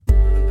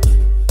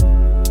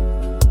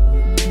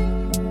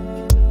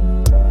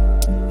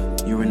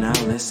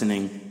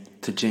listening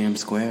to JM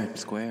Squared.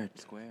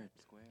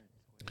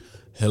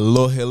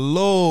 Hello.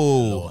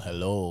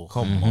 Hello.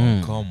 Come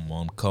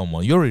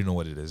on. You already know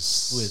what it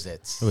is.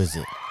 Who is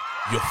it?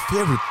 Your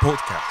favorite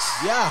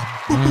podcast. Yeah.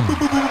 Come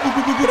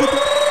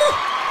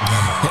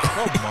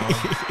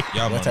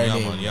on. What's her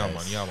name, Yeah,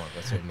 guys? man.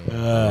 What's her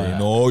name? You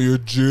know your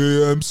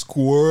JM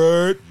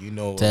Squared. You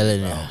know.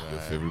 Telling you.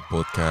 Your favorite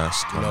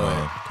podcast.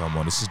 Come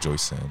on. This is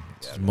Joyce and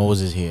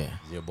Moses here.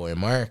 It's your boy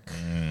Mark.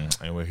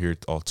 and we're here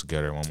all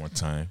together one more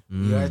time.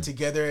 We are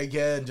together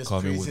again, just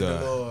Coming praising with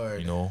the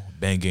Lord.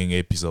 banging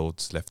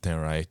episodes, left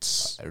and right,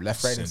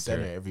 Left, right, and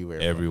center, everywhere.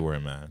 bro. everywhere,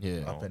 man. Yeah.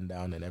 You know, Up and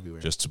down and everywhere.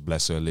 just to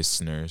bless our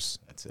listeners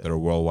That's it. that are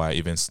worldwide,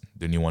 even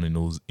the new one in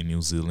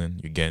New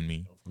Zealand. You get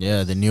me?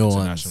 Yeah, the new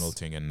International ones.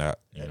 thing and that,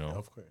 you Yeah, know.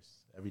 of course.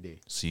 Every day.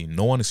 See,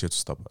 no one is here to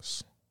stop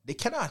us. They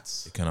cannot.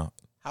 They cannot,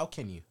 How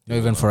can you? Not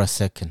even for a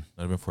second.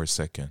 not even for a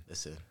second.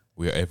 Listen.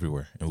 We are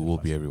everywhere, and we will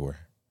be everywhere.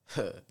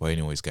 But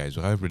anyways, guys,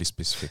 we have a really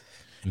specific,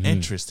 Mm-hmm.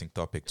 interesting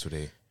topic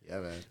today. Yeah,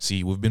 man.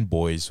 See, we've been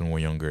boys when we were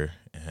younger,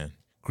 and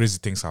crazy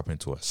things happen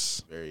to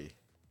us. Very.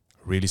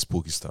 Really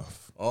spooky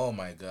stuff. Oh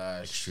my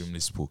gosh. Extremely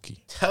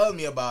spooky. Tell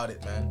me about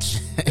it, man.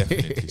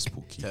 Definitely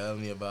spooky. Tell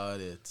me about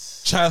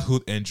it.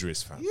 Childhood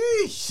injuries, fam.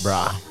 Yeesh.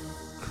 Bruh.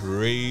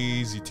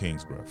 Crazy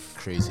things, bruv.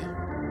 Crazy.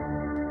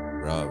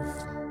 Bruv.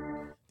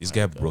 This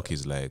guy broke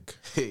his leg.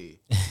 Hey.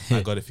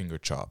 I got a finger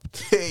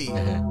chopped. Hey.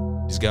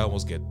 This guy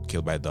almost get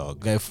killed by a dog.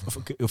 Guy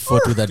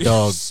fought with a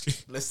dog.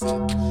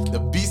 Listen, the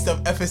beast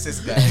of Ephesus,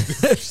 guys.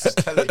 Just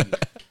telling you.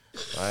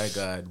 My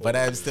God. But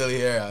I'm still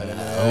here.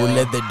 I will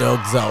let the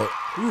dogs out.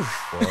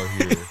 We're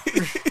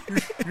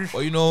here.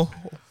 Well, you know,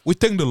 we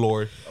thank the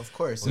Lord Of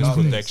course. for his Not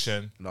things.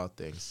 protection. Not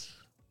things.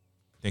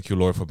 Thank you,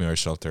 Lord, for being our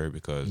shelter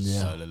because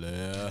Yeah.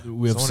 Hallelujah.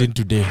 We have Someone- seen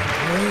today.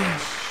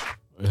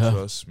 Yeah.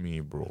 trust me,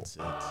 bro. That's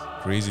it.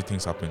 Crazy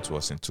things happen to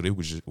us, and today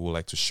we would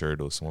like to share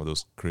some of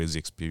those crazy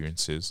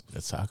experiences.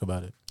 Let's talk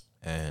about it.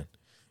 And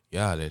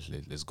yeah,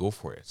 let's go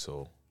for it.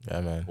 So,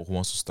 Yeah, man. who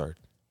wants to start?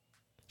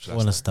 Should I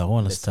Wanna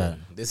start? start.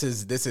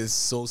 Listen, this is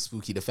so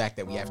spooky. The fact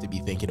that we have to be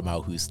thinking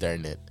about who's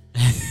starting it.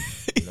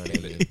 You know what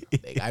I mean?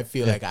 Like, I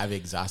feel like I've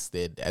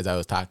exhausted, as I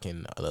was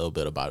talking a little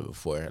bit about it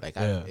before, like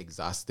I've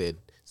exhausted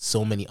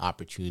so many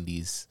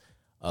opportunities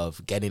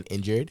of getting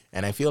injured.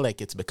 And I feel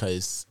like it's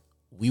because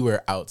we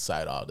were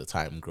outside all the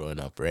time growing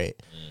up, right?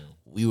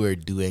 We were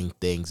doing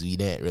things. We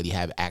didn't really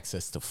have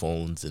access to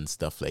phones and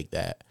stuff like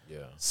that.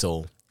 Yeah.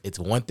 So it's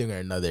one thing or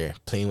another,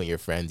 playing with your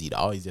friends, you'd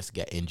always just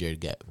get injured,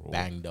 get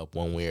banged up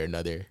one way or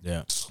another.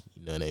 Yeah.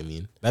 You know what I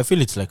mean? I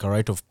feel it's like a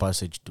rite of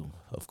passage too.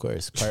 Of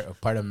course,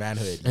 part of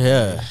manhood.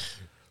 Yeah.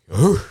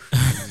 You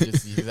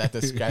just have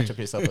to scratch up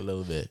yourself a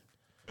little bit.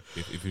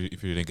 If you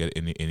didn't get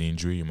any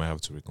injury, you might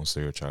have to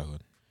reconsider your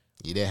childhood.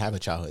 You didn't have a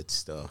childhood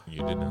still.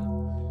 You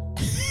didn't.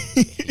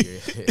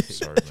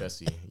 Sorry,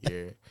 trust me.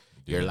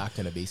 You're locked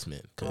in a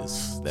basement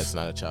because that's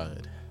not a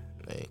childhood.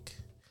 Like,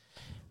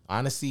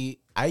 honestly,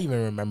 I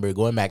even remember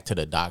going back to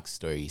the dog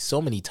story.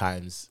 So many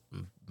times,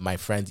 my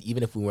friends,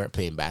 even if we weren't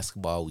playing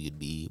basketball, we'd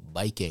be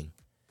biking,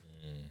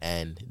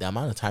 and the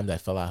amount of times I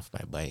fell off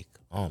my bike,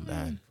 oh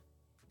man.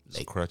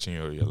 Like, Scratching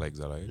your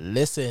legs are like.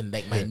 listen,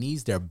 like my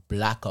knees, they're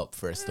black up.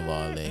 First of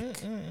all, like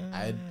That's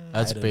I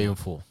don't know.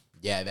 painful.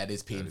 Yeah, that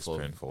is painful.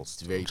 painful.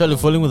 It's very. Actually,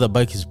 falling with a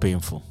bike is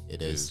painful.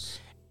 It is.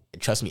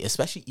 Trust me,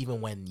 especially even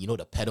when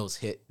the pedals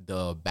hit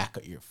the back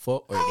of your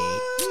foot or they.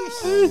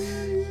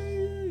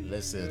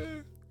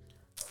 Listen,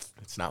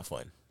 it's not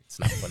fun. It's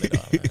not fun at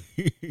all,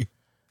 man.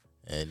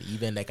 And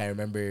even like I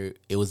remember,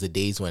 it was the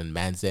days when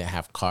mans didn't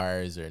have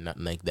cars or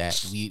nothing like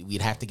that.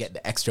 We'd have to get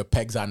the extra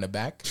pegs on the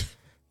back.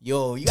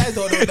 Yo, you guys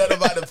don't know nothing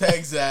about the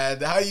pegs, man.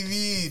 How you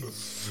mean?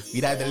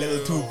 We'd have the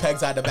little two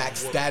pegs on the back,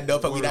 stand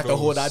up, and we'd have to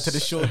hold on to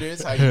the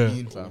shoulders. How you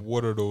mean, fam?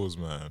 What are those,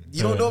 man?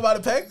 You don't know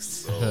about the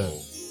pegs?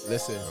 Oh,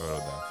 Listen, I heard of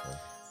that, fam.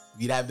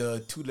 we'd have the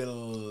two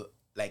little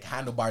like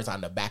handlebars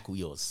on the back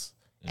wheels,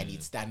 and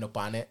you'd stand up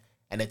on it.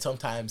 And then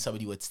sometimes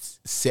somebody would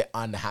sit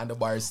on the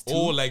handlebars too.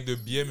 Oh, like the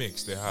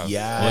BMX they have.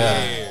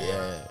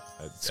 Yeah.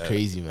 It's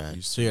crazy,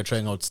 man. So you're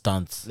trying out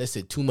stunts.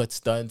 Listen, too much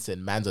stunts,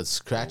 and mans would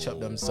scratch up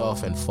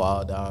themselves and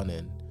fall down.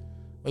 And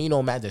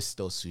well, mans are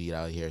still sweet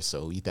out here,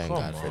 so we thank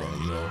God for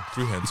them. You know,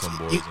 Three handsome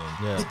boys. and-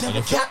 Yeah. the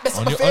devil can't mess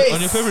on, my your, face. on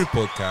your favorite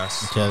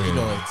podcast. Tell You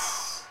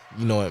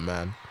you. know it,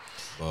 man.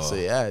 Wow. So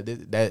yeah,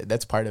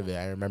 that's part of it.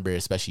 I remember,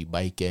 especially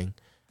biking,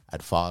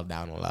 I'd fall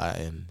down a lot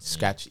and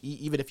scratch.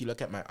 Even if you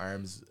look at my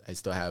arms, I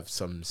still have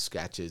some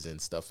scratches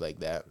and stuff like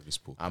that Really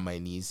spooky. on my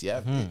knees.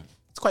 Yeah,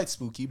 it's quite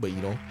spooky, but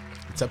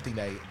it's something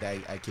that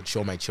I could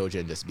show my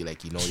children. Just be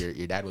like,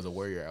 your dad was a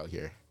warrior out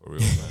here. For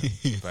real,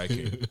 man.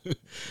 Viking.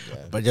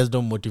 But just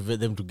don't motivate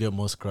them to get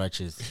more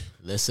scratches.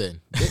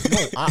 Listen,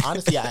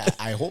 honestly,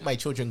 I hope my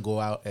children go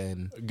out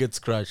and, Get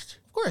scratched.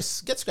 of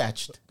course, get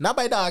scratched. Not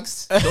by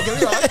dogs. Don't get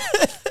me wrong.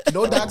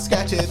 No dog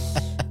scratching.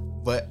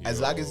 But as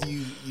long as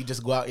you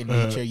just go out in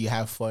nature, you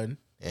have fun,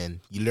 and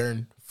you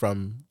learn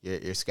from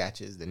your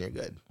scratches, then you're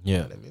good. Yeah.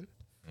 You know what I mean?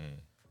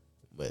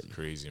 But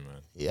Crazy,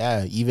 man.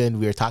 yeah, even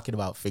we were talking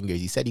about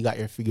fingers. You said you got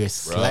your fingers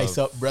sliced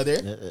up,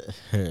 brother.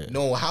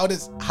 No, how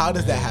does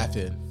that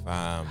happen?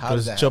 Fam. How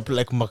does Just that chop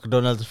like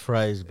McDonald's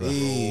fries, bro.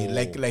 Hey,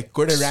 like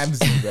Gordon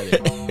Ramsay, brother.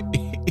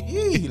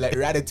 Hey, like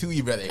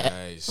Ratatouille, brother.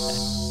 Nice.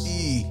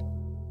 Hey,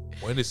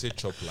 When they say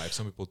chop life,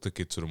 some people take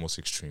it to the most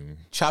extreme.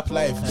 chop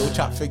life, don't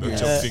chop Don't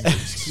fingers. chop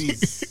fingers.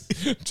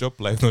 Please, Chop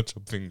life, not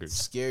chop fingers.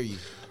 scare you.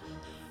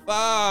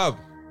 Fam.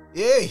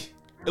 Hey,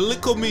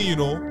 Look at me, you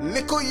know.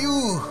 little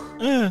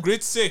you.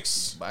 Grade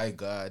 6. My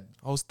God,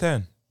 I was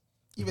 10.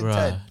 even Bruh,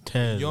 10.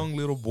 10. Young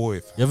little boy.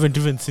 You haven't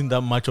even seen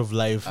that much of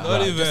life. Not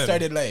bruh. even. Just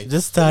started life.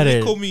 Just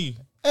started. Look at me.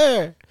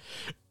 Eh.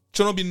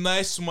 Trying to be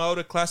nice to my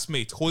other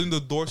classmate, holding the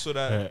door so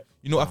that,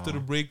 after the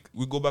break,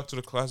 we go back to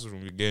the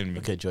classroom. You get me?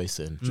 Look at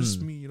Joyson.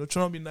 Just me,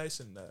 trying to be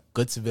nice and that.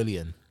 Good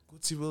civilian.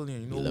 Good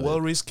civilian, love it.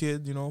 well-raised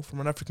kid, from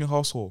an African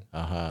household.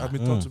 I've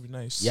been taught to be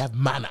nice. You have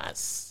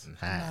manners.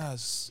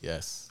 Yes.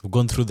 Yes. We've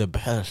gone through the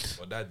belt.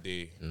 But that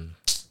day,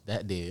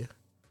 That day.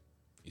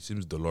 it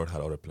seems the Lord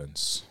had other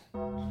plans. My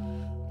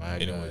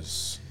God.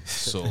 Anyways,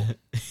 so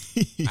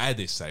I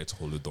decided to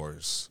hold the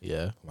doors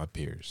Yeah. for my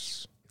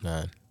peers.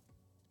 Man.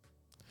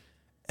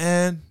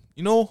 And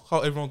you know how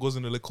everyone goes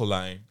in the little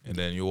line and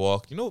then you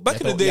walk. Back You in the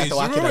have to days, you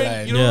walk in the remember,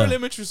 line. you know, Yeah.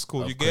 elementary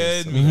school, you Of course,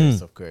 get of me.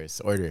 course, of course.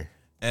 Order.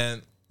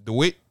 And the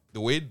way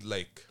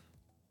like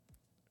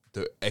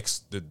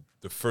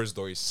the first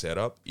door is set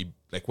up,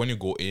 like when you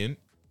go in,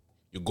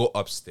 you go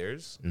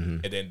upstairs,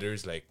 and then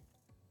there's like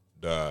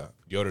the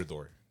other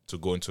door to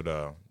go into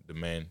the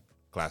main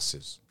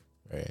classes.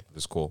 Right.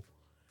 The school.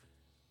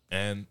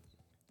 And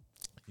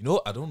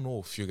I don't know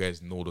if you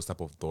guys know those type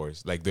of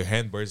doors. Like the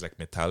handbar is like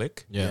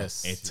metallic.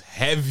 Yes. And it's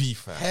heavy,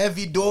 fam.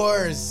 Heavy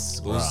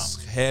doors.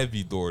 Those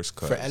heavy doors,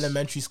 cuz. For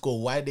elementary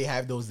school, why they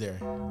have those there?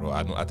 Bro,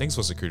 I think it's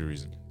for security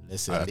reason.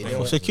 Listen, I they think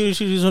don't.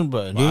 Security reason,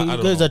 bro. You I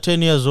don't guys know. are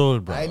 10 years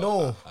old, bro. I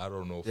know. I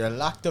don't know. They're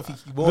locked up. He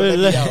won't let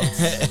me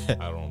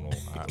out. I don't know.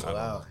 I don't know.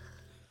 Wow.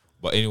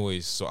 But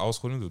anyways, so I was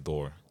holding the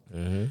door,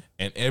 and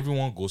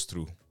everyone goes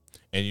through,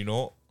 and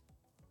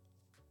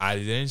I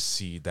didn't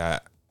see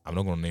that. I'm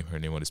not gonna name her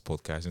name on this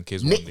podcast in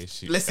case one day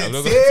she. Listen, I'm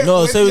not say gonna- it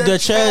No, with say with your your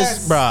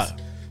chest, bro.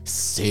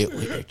 Say it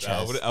with your I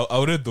chest. wouldn't, I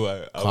wouldn't do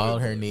it. I Call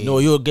wouldn't her do name. No,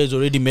 you guys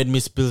already made me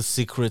spill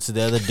secrets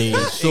the other day.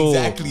 So,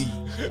 Exactly.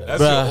 it.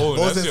 That's Bruh. your own.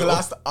 Moses That's your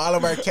lost all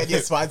of our Kenya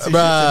sponsorships.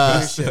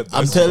 bruh,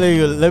 I'm telling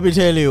you, let me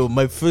tell you,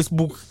 my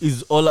Facebook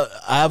is all. I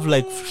have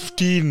like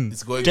 15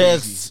 It's going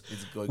tests crazy.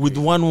 It's going with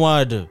crazy. one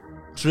word: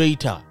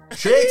 traitor.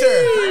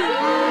 Traitor.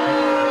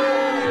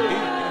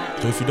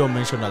 So if you don't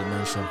mention, I'll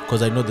mention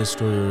because I know the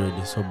story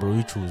already. So, bro,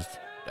 you choose.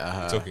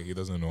 It's okay. He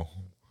doesn't know.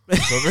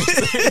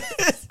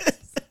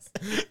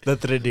 That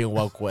thread didn't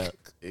work well.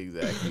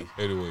 Exactly.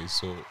 Anyway,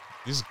 so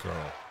this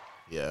girl.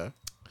 Yeah.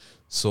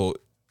 So,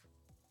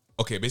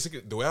 okay,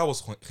 basically the way I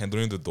was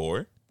handling the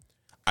door,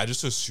 I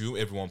just assume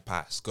everyone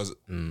passed because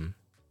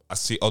I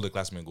see all the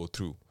classmates go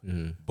through.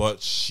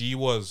 But she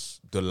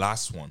was the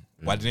last one.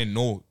 But I didn't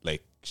know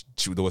like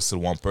there was still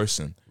one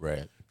person.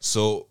 Right.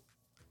 So,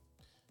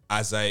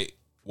 as I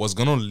was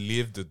gonna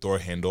leave the door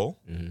handle,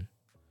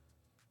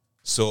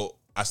 so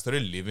I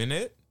started leaving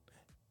it,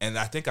 and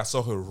I think I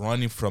saw her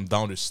running from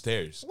down the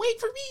stairs, Wait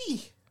for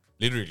me.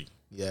 literally.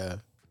 Yeah.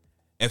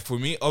 And for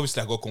me,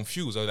 obviously, I got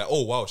confused. I was like,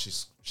 "Oh wow,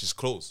 she's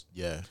close."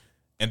 Yeah.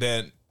 And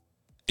then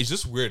it's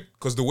just weird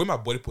because the way my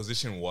body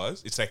position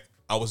was, it's like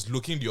I was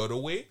looking the other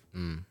way,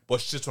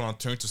 but she's just trying to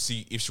turn to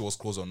see if she was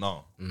close or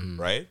not,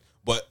 right?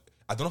 But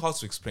I don't know how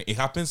to explain. It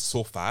happens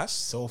so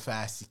fast So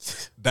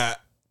fast.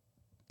 that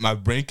my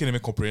brain can't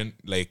even comprehend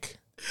like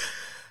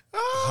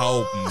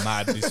how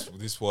mad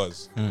this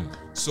was.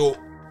 So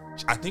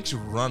I think she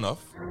ran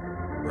off,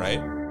 right?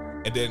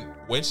 And then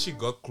when she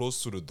got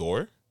close to the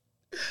door,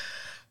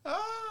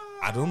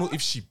 I don't know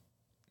if she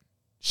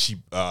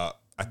I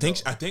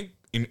think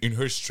in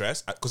her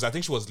stress, because I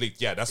think she was late.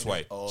 Yeah, that's why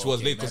she was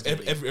okay, late because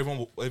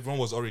naturally. everyone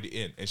was already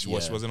in and she Yeah.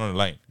 wasn't on the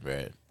line.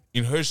 Right.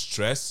 In her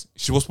stress,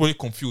 she was probably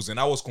confused, and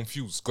I was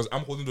confused because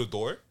I'm holding the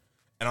door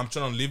and I'm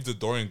trying to leave the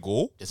door and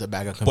go. It's a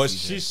bag of But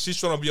confusion. she's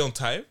trying to be on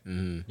time.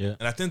 Yeah.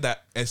 And I think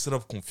that instead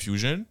of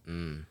confusion,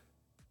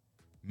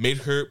 made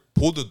her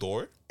pull the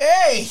door.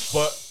 Hey.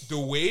 But the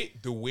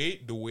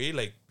way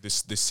like the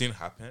scene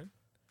happened,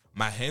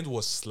 my hand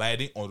was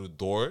sliding on the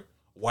door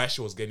while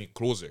she was getting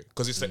closer.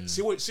 Because it's like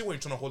see when you're trying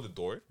to hold the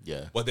door.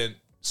 Yeah. But then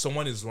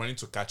someone is running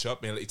to catch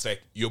up, and it's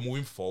like you're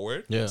moving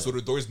forward. Yeah. So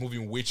the door is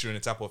moving with you in the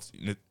type of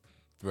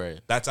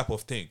Right. that type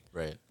of thing.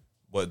 Right.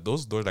 But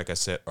those doors, like I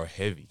said, are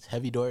heavy. It's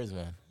heavy doors,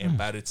 man. And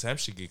by the time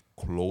she get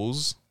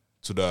close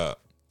to the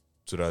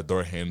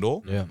door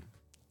handle, Yeah.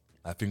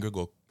 my finger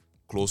go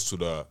close to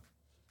the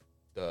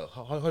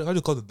how do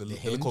you call it, the little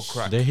hinge?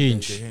 crack, The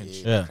hinge. the hinge.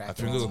 Yeah. My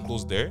finger go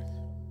close there.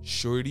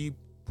 Shorty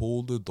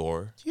pulled the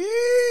door,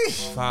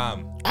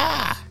 fam.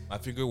 My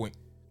finger went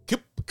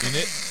kip in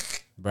it.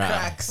 Bruh.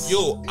 Cracks.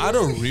 Yo, out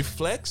of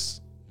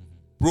reflex,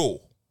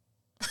 bro,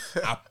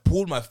 I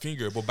pulled my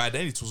finger, but by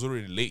then it was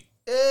already late.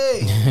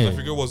 Hey. My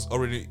finger was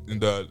already in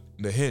the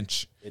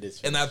hinge. It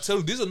is. And I tell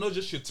you, these are not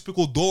just your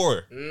typical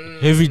door.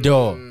 Heavy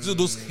door. These are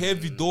those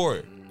heavy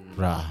door.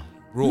 Bruh.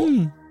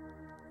 Bro,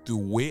 the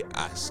way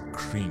I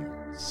screamed.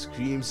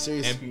 Scream,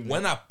 serious And scream.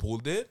 when I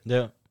pulled it,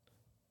 Yeah.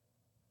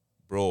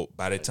 bro,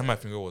 by the time my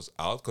finger was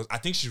out, because I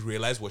think she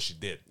realized what she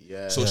did.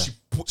 Yeah. So Yeah.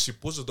 she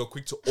pushed the door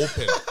quick to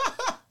open.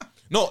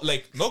 No,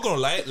 like, not gonna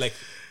lie, like,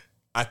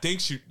 I think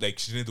she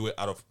didn't do it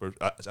out of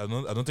purpose. I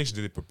don't think she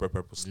did it for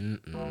purpose.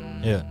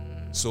 Yeah.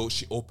 So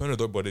she opened the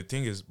door, but the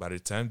thing is, by the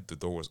time the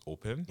door was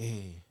open,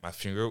 Hey. my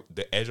finger,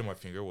 the edge of my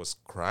finger was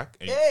cracked,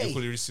 and Hey. you could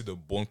literally see the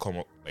bone come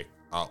up, like,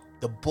 out.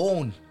 The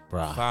bone.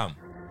 Bruh. Fam,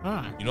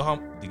 you know how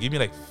they gave me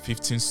like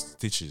 15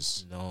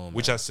 stitches, No,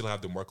 which I still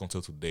have the mark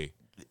until today.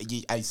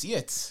 I see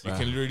it. You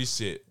can literally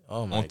see it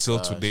Oh my until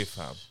gosh. today,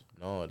 fam.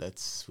 No,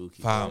 that's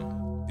spooky.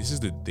 Fam, this is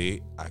the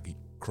day I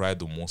cried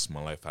the most in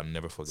my life. I'll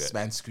never forget. This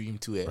man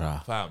screamed to it.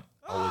 Bruh. Fam,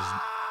 I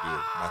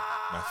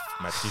was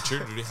my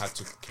teacher really had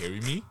to carry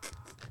me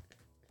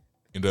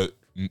in the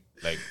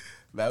like.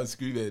 Man was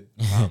screaming.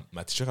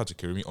 My teacher had to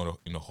carry me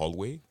in the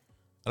hallway.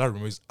 All I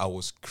remember is I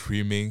was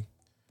screaming,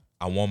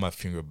 "I want my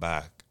finger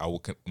back.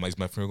 Is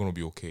my finger gonna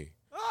be okay?"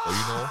 But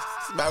you know,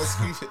 This man was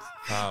screaming.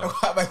 I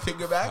want my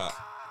finger back.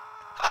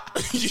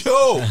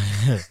 yo,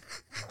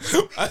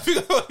 I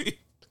feel like,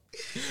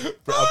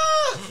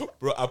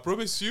 bro, I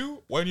promise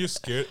you, when you're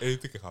scared,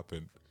 anything can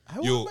happen. I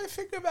Yo, want my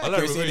finger back. all I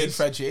You're saying remember in is-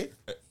 French, eh?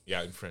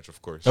 Yeah, in French,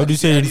 of course. How do you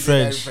say it in How do you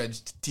say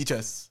French? that in Teach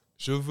us.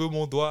 Je veux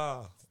mon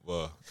doigt.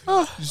 Well,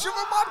 Je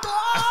veux mon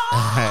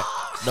doigt.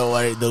 Don't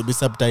worry, there'll be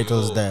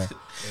subtitles yo, there.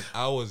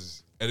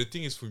 and the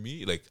thing is, for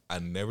me, like, I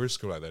never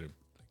screamed like that.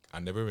 I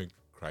never even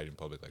cried in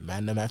public like that.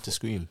 Man, them have to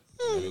scream.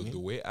 The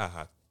way I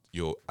had,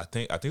 I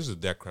think it's the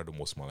day I cried the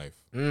most in my life.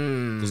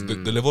 Because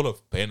the level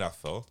of pain I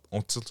felt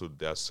until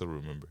today, I still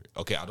remember it.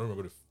 Okay, I don't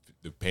remember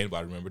the pain, but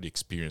I remember the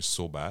experience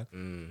so bad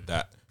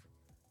that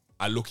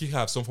I low-key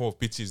have some form of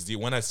PTSD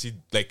when I see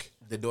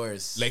The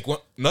doors.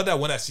 not that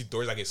when I see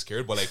doors I get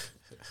scared, but like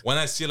when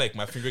I see like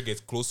my finger gets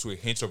close to a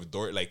hinge of a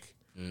door, like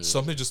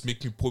something just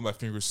makes me pull my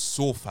finger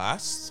so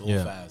fast. so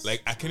Yeah. fast.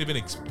 Like I can't even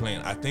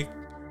explain. I think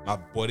my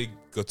body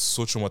got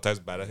so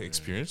traumatized by that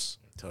experience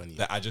Tony.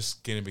 that I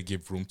just can't even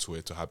give room to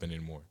it to happen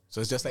anymore. So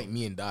it's just like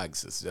me and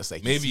dogs. It's just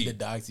like Maybe. you see the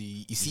dogs.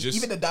 You see just-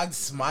 even the dogs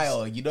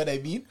smile. You know what I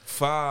mean?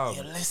 Fam.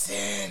 You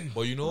listen.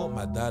 But you know,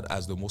 my dad,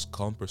 as the most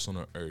calm person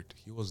on earth,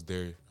 he was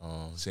there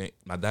saying,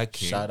 my dad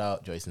came. Shout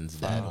out Joyce's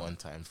dad one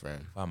time for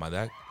him. Fam, my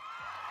dad,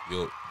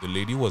 the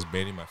lady was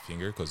bending my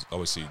finger because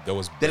obviously there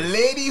was. The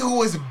lady who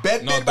was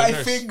bending No, the my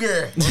nurse.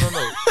 finger. No.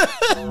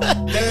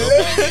 The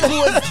lady who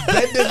was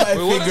bending my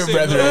Wait, what did I finger, say?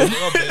 brethren.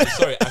 No,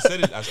 sorry, I said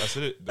it. I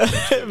said it.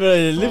 Bro,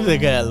 leave the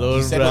guy alone,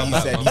 You said bro. what you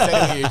said. You said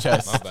it with your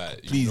chest. My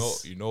bad.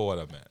 Please. You know what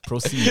I meant.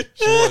 Proceed.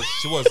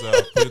 She was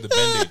putting the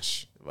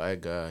bandage. My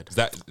God. Is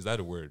that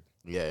a word?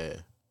 Yeah.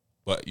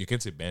 But you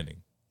can't say banding.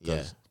 Yeah.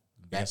 'cause-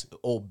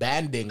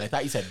 Banding. I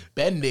thought you said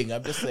bending.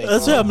 I'm just like,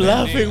 That's why I'm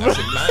laughing, Banding. bro.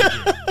 I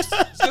said banding.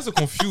 These guys are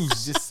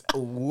confused. just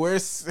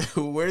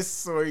worst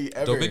story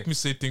ever. Don't make me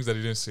say things that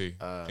I didn't say.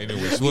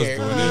 Anyway, she was Here,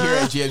 doing we it. here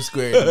at GM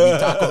Squared. We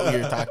talk what we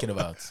were talking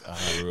about.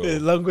 For real.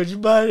 Language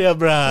barrier,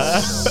 bro.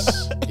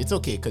 It's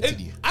okay.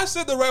 Continue. I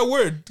said the right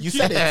word. You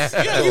said it.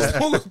 Yeah, you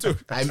spoke to.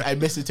 I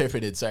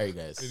misinterpreted. Sorry,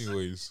 guys.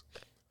 Anyways,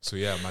 so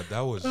yeah, my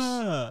dad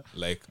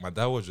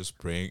was just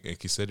praying, and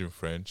he said in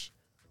French,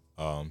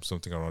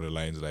 something around the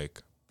lines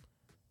like,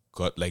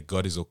 God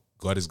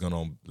is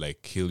gonna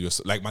like heal your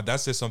soul. Like my dad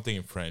said something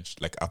in French.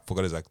 Like I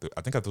forgot exactly.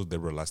 I think I told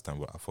Deborah last time,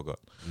 but I forgot.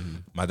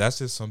 My dad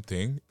said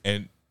something,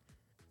 and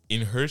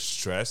in her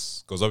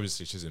stress, because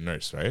obviously she's a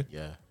nurse, right?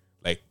 Yeah.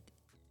 Like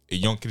a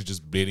young kid is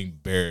just bleeding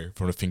bare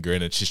from the finger,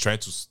 and then she's trying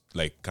to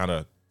like kind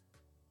of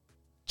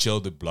chill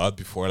the blood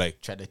before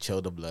Try to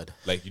chill the blood.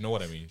 like you know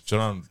what I mean.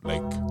 Trying to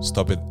like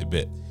stop it a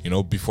bit,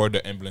 before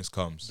the ambulance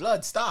comes.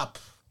 Blood, stop.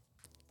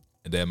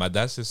 And then my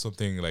dad says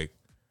something like,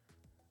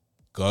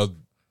 God,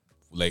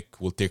 like,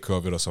 will take care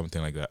of it or something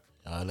like that.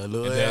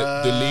 Hallelujah. And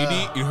then the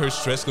lady in her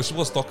stress, because she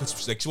was talking,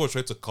 like, she was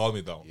trying to calm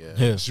me down. Yeah.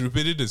 Yeah. She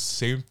repeated the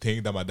same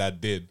thing that my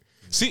dad did.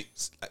 See,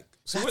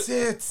 That's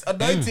it.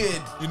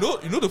 Anointed. You know,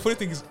 the funny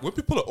thing is, when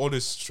people are under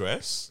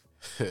stress,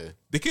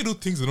 they can do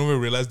things they don't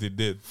even realize they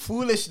did.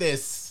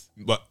 Foolishness.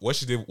 But what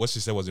she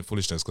said was in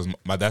foolishness, because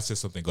my dad said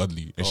something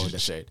godly, and Oh,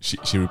 that's right.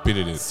 she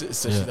repeated it. So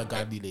she's a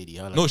godly lady.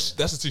 Huh? No, that's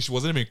the thing. She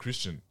wasn't even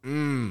Christian,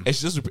 and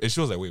she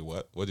was like, "Wait,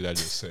 what? What did I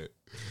just say?"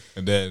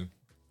 And then,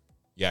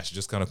 yeah, she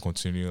just kind of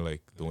continued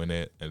like doing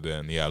it, and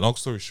then yeah. Long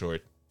story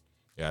short,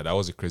 yeah, that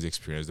was a crazy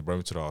experience. They brought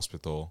me to the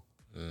hospital,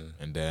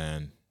 and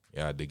then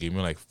yeah, they gave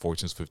me like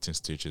 14, 15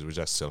 stitches, which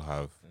I still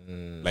have,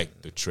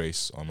 like the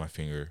trace on my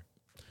finger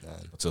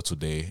until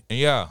today. And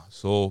yeah,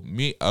 so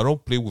me, I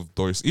don't play with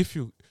doors. If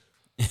you,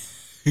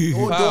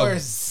 No Fam.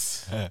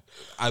 doors.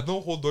 I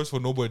don't hold doors for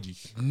nobody.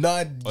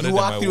 None. Other You than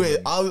walk my through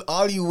it. woman.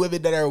 All you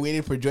women that are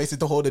waiting for Joyce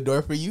to hold the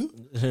door for you,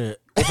 open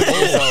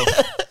it yourself.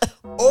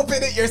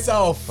 Open it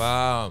yourself.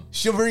 Fam,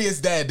 Chivalry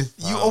is dead.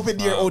 You open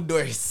your own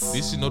doors.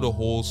 this is not the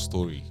whole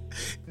story.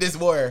 There's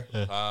more.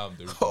 There's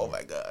Oh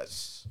my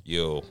gosh.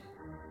 Yo.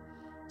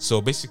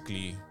 So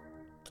basically,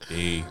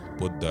 they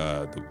put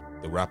the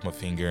wrap my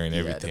finger and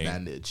Yeah, everything. the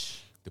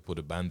bandage. They put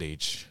a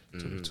bandage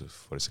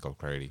for the sake of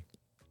clarity.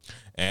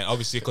 And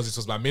obviously, because it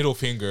was my middle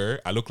finger,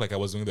 I looked like I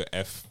was doing the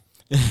F.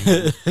 Or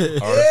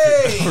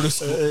the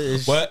school.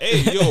 But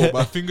hey, yo,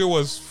 my finger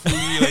was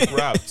fully like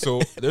wrapped,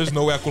 so there's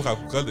no way I could have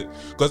cut it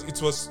because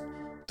it was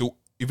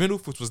even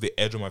if it was the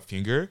edge of my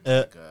finger.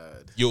 God.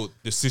 Yo,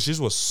 the stitches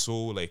was so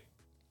like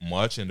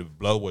much, and the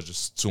blood was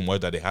just too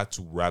much that they had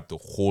to wrap the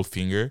whole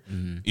finger,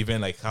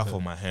 even like half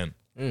of my hand.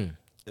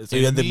 So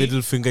you had the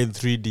middle finger in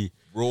 3D.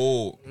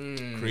 Bro,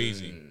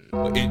 crazy.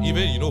 And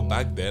even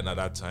back then at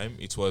that time,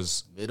 it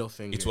was Middle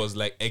finger. it was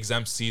like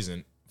exam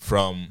season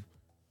from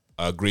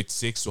grade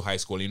 6 to high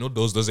school.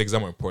 Those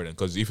exams are important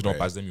because if you don't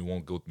pass them, you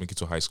won't make it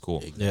to high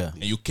school. Yeah.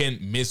 And you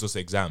can't miss those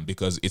exams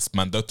because it's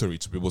mandatory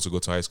to be able to go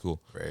to high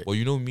school. Right. But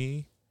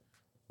me,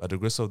 by the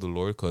grace of the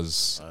Lord,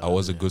 because I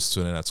was a good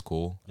student at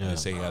school, and they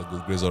say he has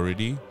good grades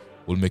already,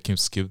 we'll make him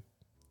skip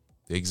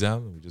the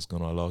exam. We're just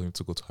gonna allow him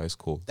to go to high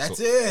school. That's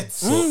it.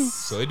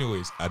 So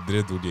anyways, I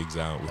didn't do the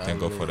exam. We thank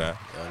God for that.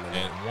 Hallelujah.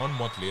 And 1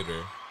 month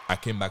later, I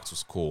came back to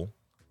school.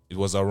 It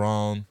was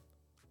around,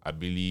 I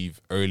believe,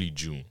 early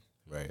June,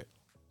 Right.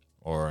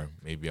 or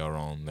maybe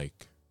around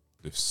like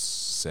the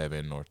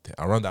 7 or 10,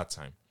 around that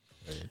time.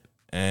 Right.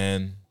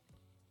 And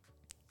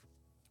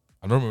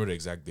I don't remember the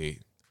exact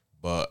date,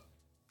 but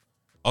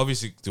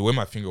obviously the way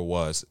my finger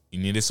was, it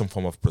needed some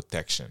form of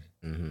protection.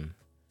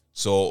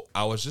 So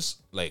I was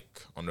just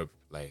like on the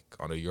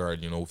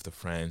yard, with the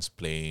friends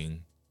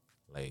playing.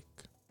 Like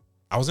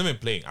I wasn't even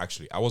playing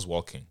actually. I was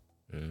walking,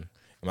 and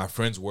my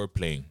friends were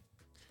playing,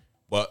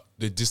 but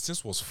the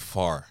distance was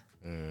far.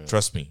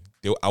 Trust me,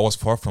 I was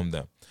far from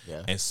them.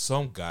 Yeah. And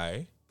some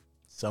guy,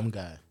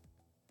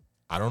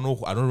 I don't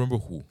remember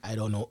who. I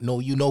don't know. No,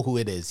 you know who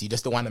it is. You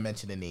just don't want to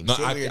mention the name. No,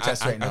 Say it I with your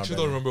chest right now. actually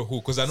don't remember who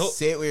because I know.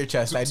 Say it with your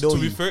chest. I To know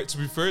be you. fair,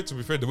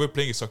 they were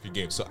playing a soccer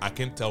game, so I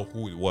can't tell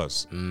who it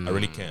was. I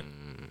really can't.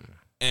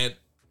 And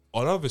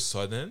all of a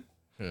sudden,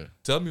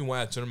 tell me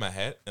why I turn my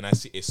head and I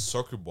see a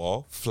soccer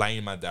ball flying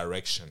in my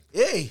direction,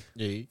 Hey,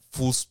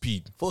 full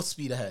speed, full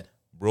speed ahead.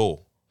 bro.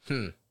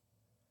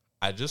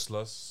 I just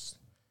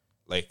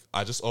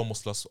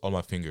almost lost all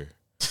my finger.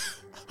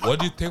 What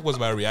do you think was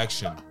my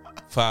reaction,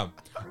 fam?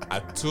 I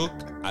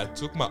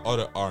took my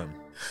other arm,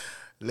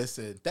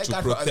 Listen, thank To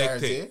God for other protect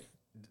arms, it. eh?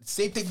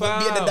 Same thing with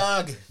being the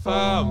dog.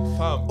 fam.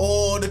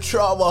 Oh, the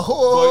trauma.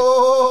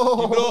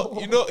 Oh,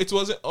 It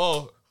wasn't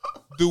all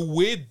the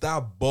way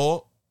that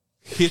ball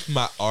hit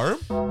my arm,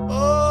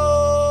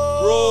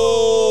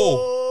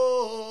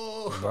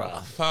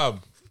 bro. fam.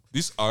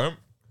 This arm,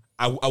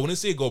 I wouldn't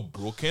say it got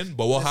broken,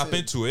 but what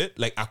happened to it?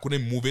 Like I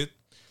couldn't move it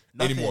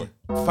anymore,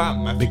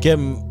 fam. My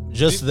Became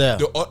just there.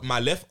 my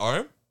left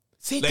arm.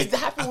 Same Like, thing that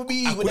happened with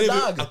me I with the couldn't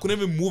dog. I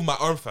couldn't even move my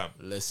arm, fam.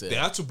 Listen. They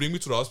had to bring me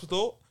to the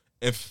hospital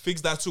and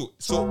fix that too.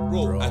 So,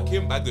 bro, I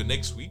came back the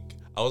next week.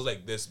 I was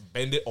like this,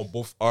 bended on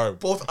both arms.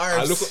 Both I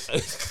arms.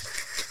 look,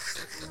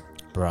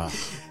 Bruh.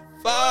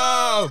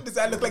 fam. This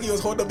guy looked like he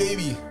was holding a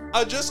baby.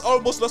 I just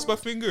almost lost my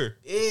finger.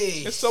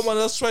 Hey. And someone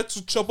else tried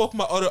to chop off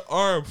my other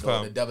arm, Oh,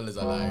 fam. the devil is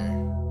a liar.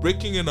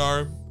 Breaking an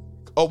arm,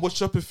 almost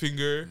chop a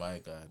finger. My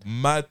God.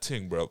 Mad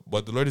thing, bro.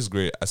 But the Lord is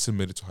great. I still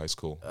made it to high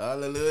school.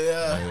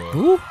 Hallelujah.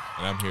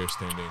 And I'm here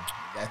standing.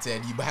 That's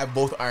it. You have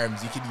both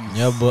arms you can use.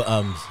 Yeah, but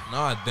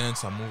Now I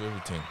dance, I move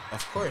everything.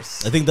 Of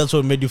course. I think that's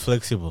what made you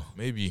flexible.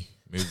 Maybe.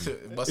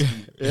 It must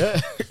be. Yeah.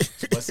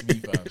 Must be,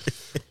 fam.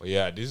 But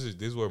yeah,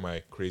 this were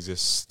my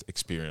craziest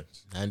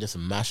experience. And just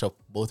mash up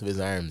both of his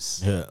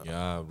arms. Yeah.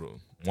 Yeah, bro.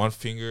 One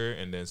finger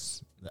and then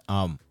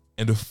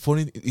And the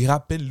funny, it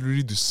happened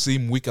literally the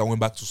same week I went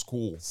back to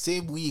school.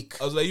 Same week.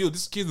 I was like, yo,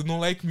 these kids don't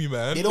like me,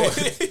 man. They don't.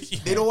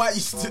 They don't want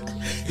you to.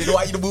 They don't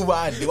want you to move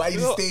on. They want you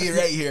to stay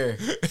right here.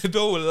 They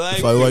don't like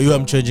if I me. were you,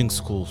 I'm changing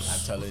schools.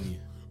 I'm telling you.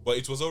 But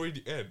it was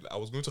already end. I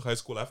was going to high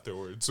school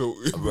afterwards, so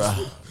it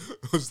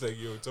was like,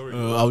 yo, it's already.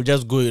 I would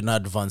just go in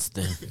advance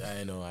then.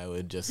 I know. I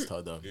would just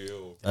tell them.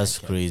 Yo. That's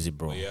crazy,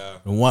 bro. Yeah.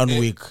 In 1 And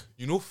week.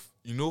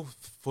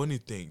 Funny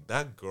thing,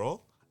 that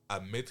girl, I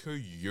met her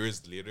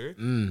years later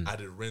at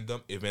a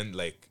random event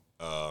like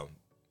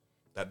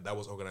that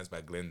was organized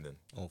by Glendon.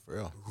 Oh, for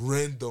real.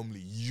 Randomly,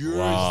 years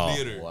Wow.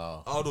 later,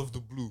 Wow. out of the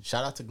blue,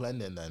 Shout out to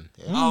Glendon then.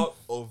 Yeah. out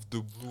of the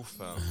blue,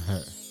 fam.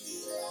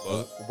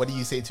 But What do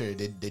you say to her?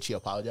 Did she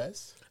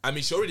apologize? I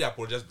mean, she already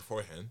apologized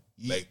beforehand.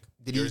 Like,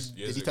 Did years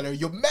he ago. tell her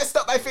you messed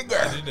up my finger?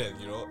 I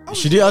didn't,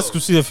 She did ask to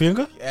see the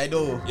finger? I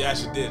know. Yeah,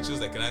 she did. She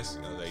was like, "Can I?" See?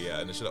 I was like, "Yeah."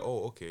 And then she's like,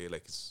 "Oh, okay."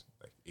 Like it's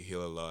like it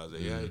healed a lot. I was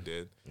like, "Yeah, it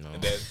did."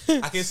 And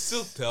then I can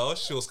still tell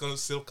she was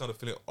still kind of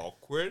feeling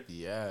awkward.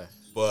 Yeah.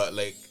 But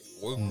like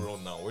we're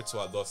grown now. We're two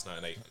adults now.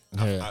 And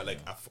like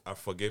I've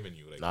forgiven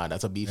you. Like Nah,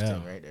 that's a beef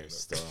thing right there.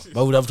 Still. But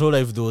I would have told her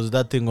if there was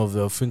that thing of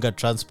the finger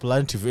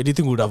transplant, if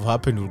anything would have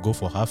happened, we'll go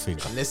for her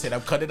finger. Listen,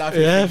 I'm cutting off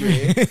your Yeah.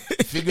 finger, eh?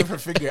 Finger for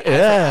finger, eye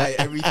Yeah. for eye,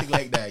 everything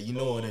like that. You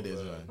know what it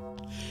is, man.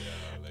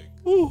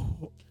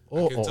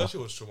 I can tell she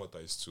was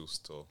traumatized too.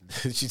 Still.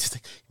 She's just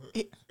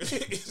like,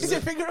 is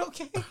your finger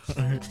okay?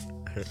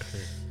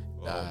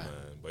 Oh man,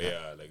 but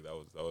yeah, like that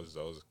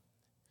was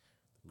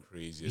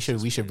Crazy.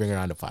 We should bring her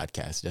on the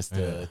podcast just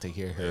to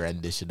hear her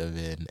rendition of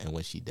it and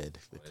what she did.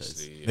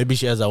 Because Maybe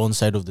she has her own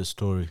side of the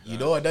story. you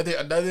know another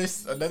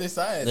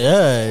side.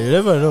 Yeah, you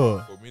never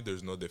know. For me,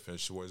 there's no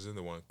defense. She wasn't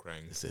the one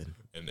crying Listen,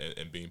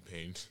 and being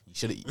pained. you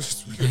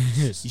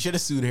should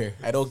have sued her.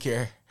 I don't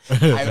care.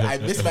 I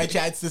missed my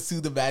chance to sue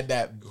the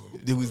man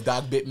whose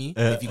dog bit me.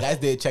 If you guys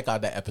did check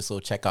out that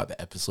episode, check out the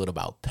episode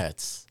about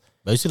pets.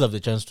 But you still have the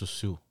chance to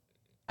sue.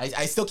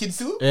 I still can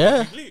sue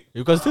Yeah,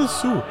 you can still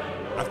sue.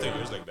 After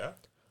years like that,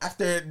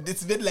 after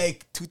it's been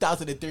like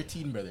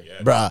 2013, brother.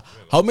 yeah. Bruh,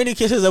 how many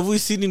cases have we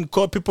seen in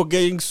court people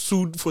getting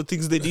sued for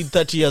things they did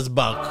 30 years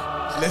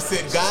back?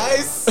 Listen,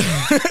 guys,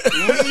 we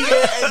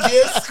here at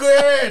James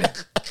Squared.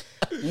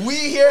 We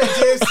here at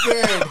James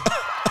Squared.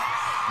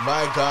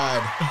 My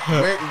God,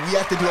 we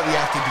have to do what we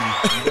have to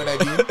do. You know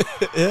what I mean?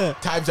 Yeah.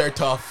 Times are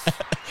tough.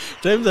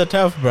 Times are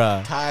tough,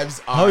 bruh.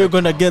 Times are. How you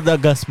gonna get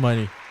that gas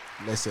money?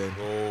 Listen,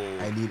 Oh.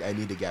 I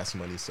need the gas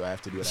money, so I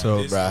have to do what So-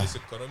 I have to do. This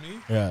economy,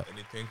 Yeah.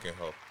 anything can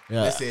help.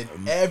 Yeah. Listen,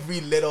 every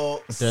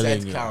little telling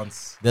cent you.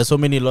 counts. There's so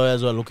many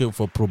lawyers who are looking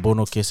for pro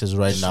bono cases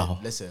right now.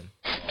 Listen,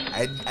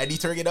 I need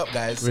to ring it up,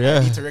 guys. Yeah.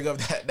 I need to ring up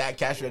that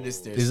cash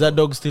register. Is that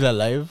dog still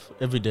alive?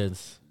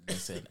 Evidence.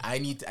 Listen, I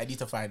need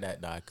to find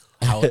that dog.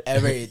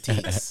 However it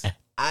takes,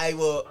 I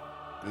will.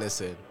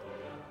 Listen,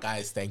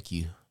 guys, thank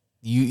you.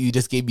 You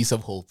just gave me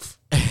some hope.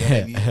 You know what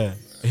I mean?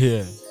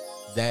 Yeah.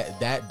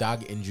 That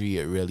dog injury,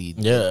 it really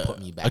Yeah. put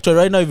me back. Actually,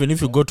 right now, even if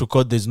you go to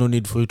court, there's no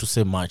need for you to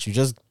say much. You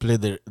just play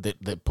the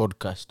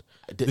podcast.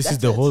 This is That's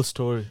the it. whole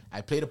story. I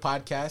played a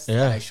podcast.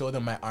 Yeah. And I showed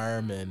them my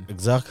arm, and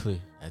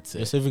Exactly. that's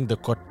You're it. saving the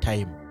court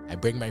time. I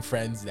bring my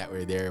friends that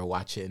were there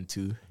watching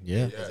too.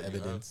 Yeah. Yeah,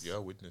 evidence. you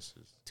have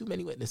witnesses. Too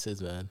many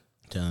witnesses, man.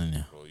 Telling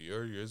you. Bro,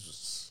 yours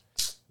was.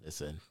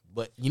 Listen,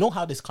 but you know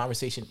how this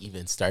conversation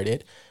even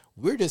started?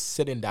 We're just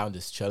sitting down,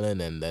 just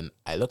chilling, and then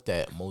I looked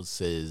at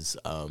Moses'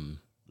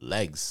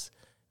 legs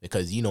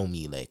because you know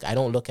me, like I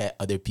don't look at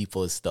other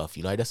people's stuff.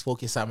 You know, I just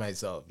focus on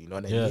myself. You know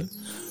what I Yeah. mean?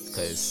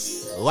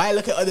 Because why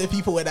look at other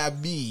people when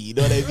I'm me? You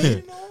know what I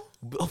mean?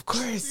 Of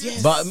course,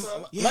 yes. But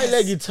yes. my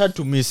leg, it's hard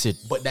to miss it.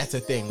 But that's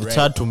the thing, right? It's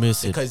hard to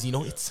miss it. because you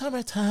know it's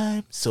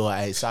summertime. So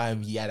I saw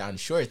him; he had on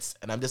shorts,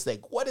 and I'm just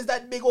like, "What is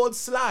that big old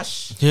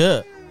slash?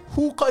 Yeah.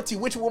 Who cut you?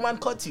 Which woman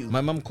cut you?" My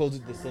mom calls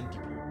it the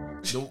centipede.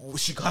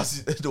 She calls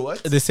it the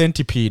what? The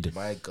centipede.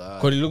 My God.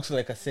 Because it looks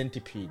like a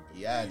centipede.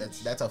 Yeah,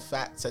 that's a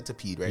fat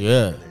centipede, right? Yeah.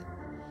 there, brother.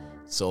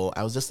 So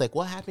I was just like,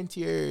 "What happened to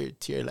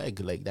your leg?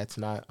 Like that's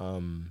not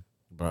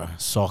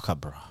Bruh. Soccer,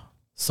 bruh.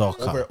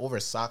 Soccer. over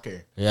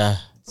soccer. Yeah.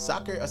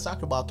 A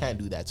soccer ball can't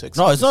do that." So No,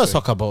 explain it's the not a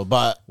story. soccer ball,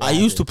 but What I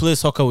used to happened? play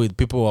soccer with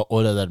people who are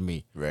older than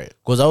me. Right.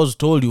 Because I was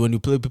told you when you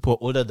play people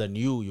older than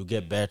you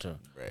get better.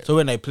 Right. So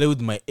when I play with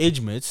my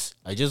age mates,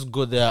 I just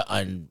go there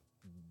and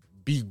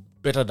be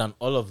better than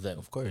all of them.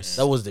 Of course.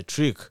 That was the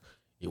trick.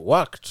 It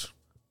worked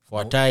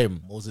for a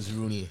time. Moses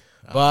Rooney.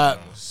 But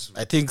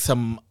I think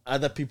some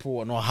other people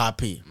were not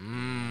happy.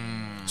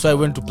 So I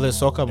went to play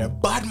soccer.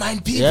 Bad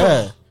mind people.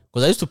 Yeah.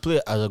 Because I used to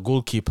play as a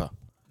goalkeeper.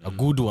 A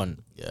good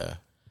one. Yeah.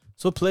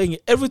 So playing,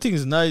 everything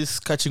is nice,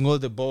 catching all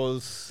the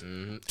balls,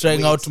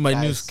 trying Wait, out my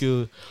new guys.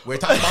 skill. We're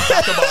talking about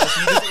soccer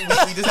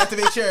balls. We just have to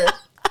make sure.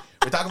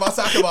 We're talking about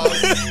soccer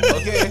balls.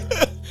 Okay.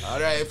 All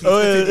right. Please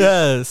Oh continue.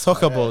 yeah,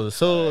 soccer balls.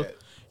 So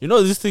you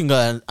know this thing,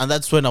 and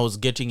that's when I was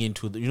getting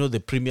into the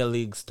Premier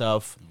League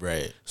stuff.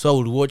 Right. So I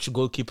would watch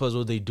goalkeepers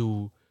what they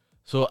do.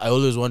 So I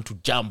always want to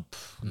jump,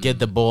 get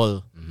the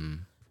ball,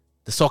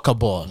 the soccer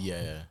ball.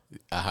 Yeah.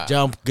 Uh-huh.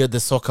 Jump, get the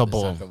soccer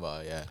ball. Soccer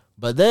ball. Yeah.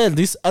 But then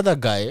this other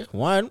guy,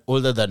 one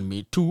older than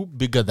me, two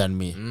bigger than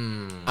me.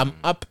 I'm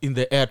up in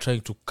the air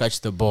trying to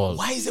catch the ball.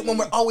 Why is it when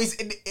we're always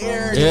in the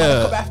air, they Yeah. want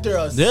to come after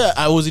us? Yeah,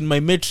 I was in my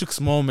Matrix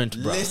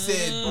moment, bro.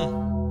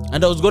 Listen,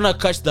 And I was gonna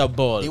catch that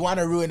ball. they want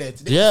to ruin it.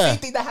 This Yeah. Same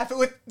thing that happened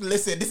with.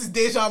 Listen, this is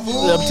deja vu.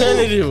 I'm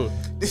telling you.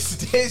 This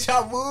is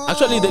deja vu.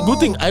 Actually, the good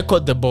thing I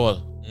caught the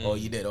ball. Oh,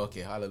 you did.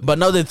 Okay, hallelujah. But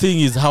now the thing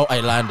is how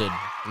I landed.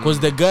 Because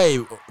the guy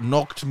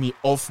knocked me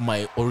off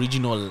my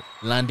original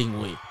landing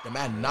way. The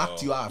man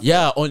knocked you off.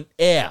 Yeah, on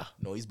air.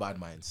 No, he's bad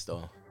mind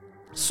still.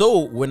 So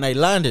when I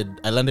landed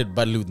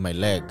badly with my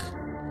leg.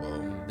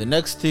 The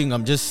next thing,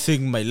 I'm just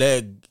seeing my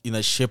leg in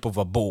the shape of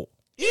a bow.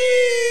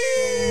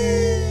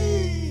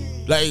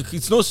 Like,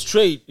 it's not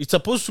straight. It's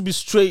supposed to be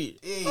straight.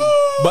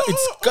 But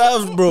it's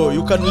curved, bro.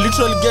 You can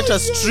literally get a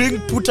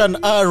string, put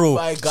an arrow.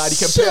 My God, you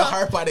can play a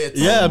harp on it.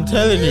 Yeah, I'm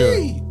telling you.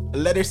 Hey,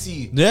 letter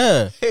C.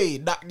 Yeah. Hey,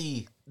 knock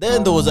me.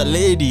 Then there was a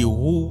lady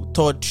who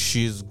thought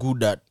she's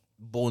good at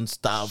bone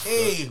stuff.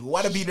 Hey,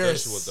 wanna be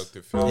nurse? She was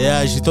Dr. Phil.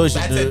 Yeah, she thought she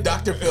That's did. it,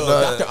 Dr. Phil,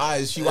 Dr.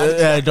 Oz. She wanted to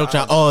be Yeah,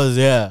 Dr. Oz,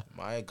 yeah.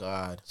 My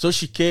God. So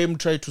she came,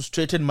 tried to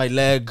straighten my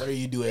leg. What are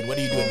you doing? What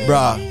are you doing?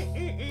 Bruh. What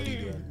are you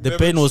doing? The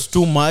pain was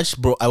too much,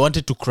 bro. I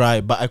wanted to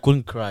cry, but I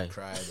couldn't cry.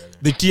 Cry, brother.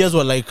 The tears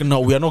were like,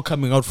 no, we are not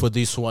coming out for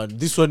this one.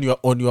 This one, you're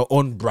on your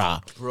own,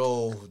 bruh.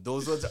 Bro,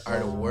 those ones are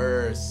the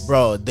worst.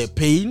 Bro, the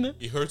pain,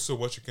 It hurts so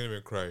much you can't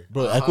even cry.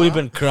 bro, I couldn't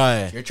even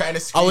cry. You're trying to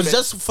scream. I was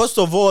just, first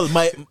of all,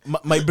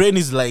 my brain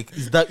is like,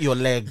 is that your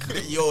leg?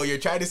 Yo, you're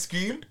trying to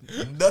scream.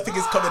 Nothing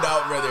is coming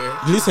out, brother.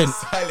 Listen,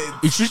 Silence.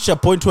 it reached a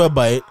point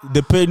whereby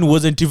the pain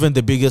wasn't even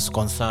the biggest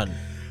concern.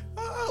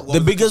 What The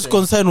was biggest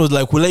concern was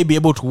like, will I be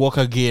able to walk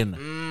again?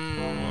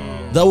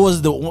 That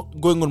was the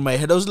going on my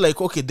head. I was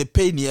like, okay, the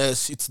pain,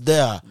 yes, it's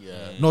there,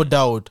 no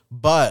doubt.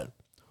 But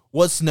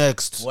what's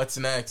next? What's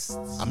next?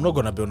 I'm not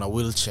gonna be on a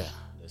wheelchair.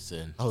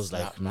 Listen, I was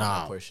like, not my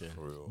nah. portion.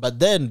 But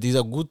then there's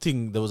a good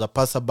thing. There was a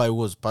passerby who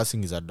was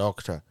passing. He's a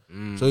doctor,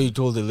 so he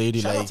told the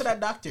lady Shout like, out to that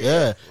doctor.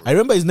 yeah, I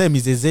remember his name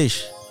is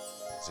Ezesh.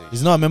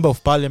 He's now a member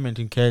of parliament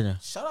in Kenya.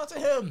 Shout out to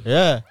him.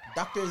 Yeah,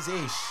 Dr.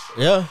 Zaish.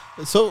 yeah.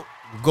 So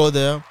go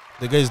there.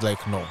 The guy is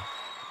like, no,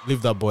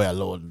 leave that boy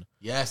alone.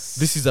 Yes.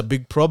 This is a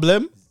big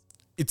problem.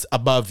 It's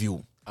above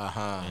you.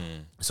 Uh-huh.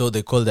 So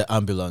they call the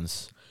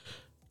ambulance.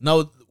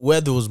 Now,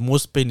 where there was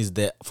most pain is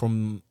there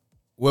from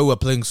where we're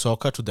playing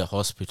soccer to the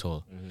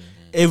hospital.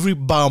 Every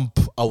bump,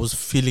 I was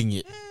feeling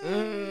it.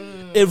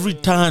 Every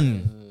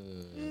turn.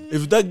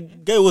 If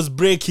that guy was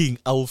braking,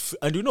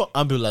 and you know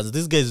ambulance,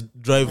 these guys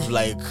drive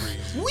like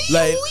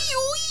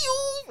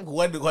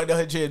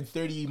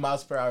 130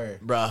 miles per hour.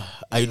 bruh,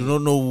 I do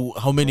not know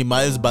how many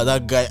miles, but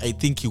that guy, I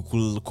think he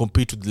could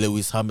compete with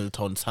Lewis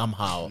Hamilton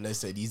somehow.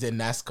 Listen, he's in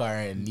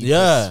NASCAR and Need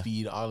Yeah. for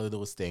Speed, all of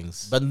those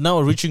things. But now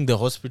reaching the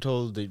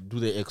hospital, they do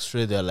the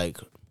x-ray, they're like,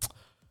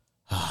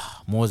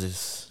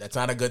 Moses. That's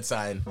not a good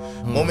sign.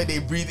 Moment they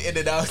breathe in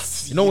and out,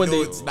 you know when they-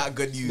 it's not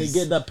good They news.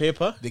 get that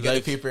paper. They get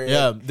the paper,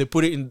 Yeah, they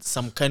put it in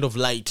some kind of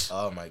light.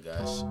 Oh my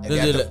gosh. And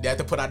Then they have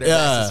to put on their Yeah,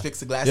 glasses, fix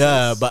the glasses.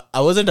 yeah, but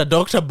I wasn't a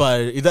doctor,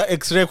 but that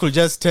X-ray could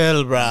just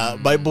tell, bruh,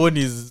 my bone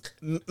is,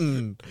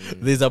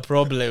 there's a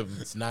problem.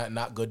 It's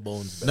not good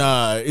bones. But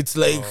Nah, it's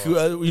like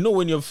you know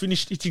when you're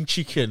finished eating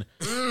chicken.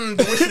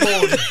 the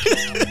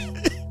wishbone.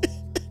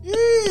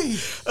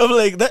 I'm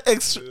like that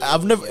X-ray.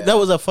 I've never. That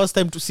was the first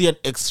time to see an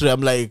X-ray.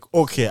 I'm like,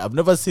 okay, I've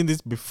never seen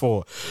this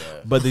before,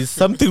 but there's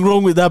something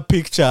wrong with that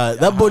picture.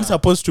 That bone's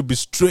supposed to be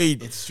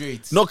straight, It's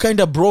straight. not kind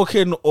of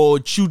broken or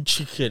chewed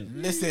chicken.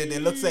 Listen,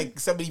 it looks like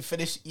somebody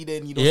finished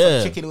eating, Yeah.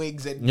 some chicken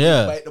wings and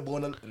Yeah. bite the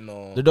bone.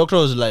 No. The doctor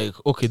was like,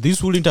 okay,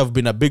 this wouldn't have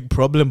been a big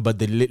problem, but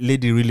the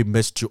lady really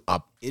messed you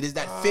up. It is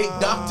that fake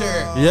doctor.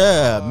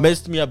 Yeah,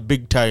 messed me up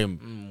big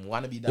time.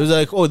 Wanna be It was doctor.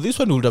 like, oh, this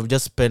one would have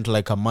just spent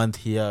like a month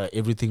here.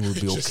 Everything will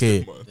be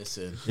okay.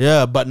 Listen.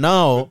 Yeah, but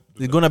now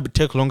it's gonna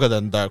take longer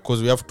than that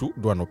because we have to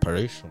do an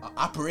operation.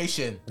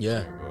 Operation.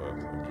 Yeah,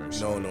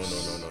 No.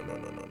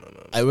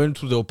 I went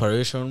through the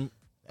operation.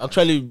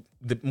 Actually,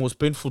 the most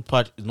painful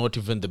part is not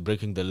even the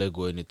breaking the leg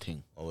or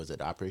anything. Oh, is it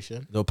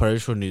operation? The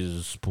operation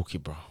is spooky,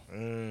 bro.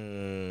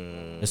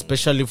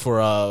 Especially for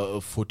a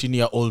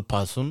 14-year-old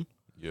person,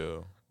 Yeah.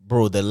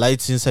 bro. The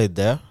lights inside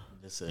there,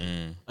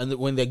 Listen. and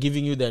when they're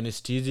giving you the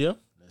anesthesia,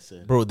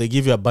 Listen. bro, they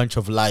give you a bunch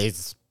of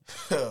lies.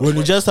 When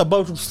you're just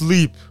about to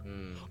sleep.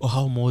 Oh,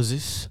 how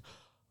Moses?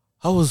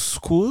 How was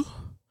school?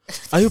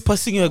 Are you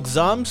passing your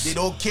exams? They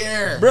don't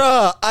care.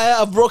 Bruh, I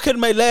have broken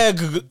my leg.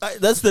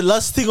 That's the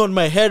last thing on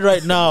my head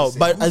right now.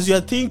 But as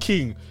you're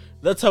thinking,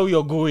 that's how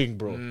you're going,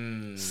 bro.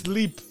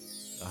 Sleep.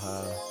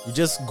 You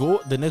just go.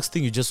 The next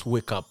thing, you just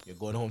wake up. You're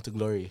going home to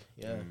glory.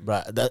 Yeah.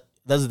 Bruh,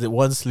 that's the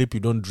one sleep you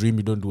don't dream,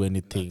 you don't do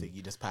anything.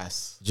 You just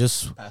pass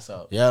Just,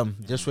 out. yeah,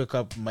 just wake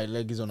up. My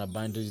leg is on a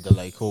bandage. They're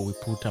like, oh, we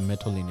put a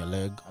metal in your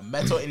leg. A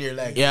metal in your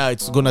leg. Yeah,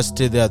 it's gonna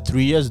stay there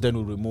 3 years, then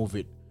we'll remove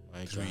it.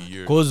 My 3 God.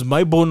 years. Because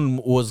my bone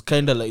was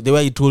kind of like the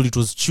way he told it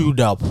was chewed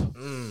up.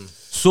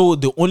 So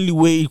the only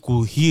way it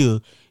could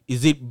heal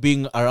is it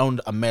being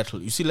around a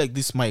metal. You see, like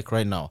this mic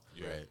right now,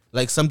 Right.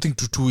 like something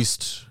to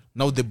twist.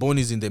 Now the bone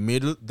is in the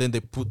middle, then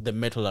they put the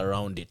metal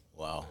around it.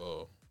 Wow.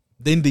 Oh.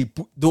 Then they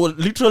were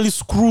literally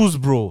screws,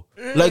 bro.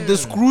 Like the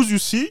screws you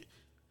see,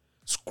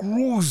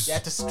 screws, You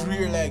had to screw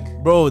your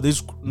leg. bro.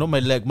 Not my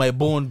leg, my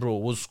bone, bro,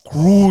 was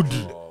screwed.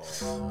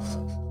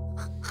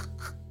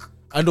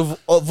 And of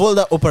all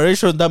that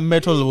operation, that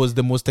metal was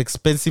the most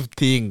expensive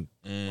thing.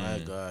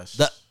 My gosh.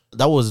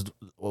 That was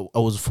I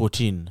was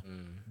 14.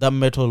 That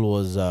metal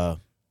was,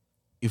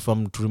 if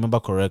I'm to remember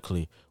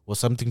correctly, was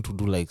something to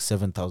do like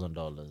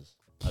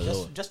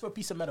 $7,000. just for a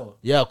piece of metal.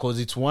 Yeah, because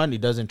it's one,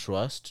 it doesn't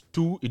trust.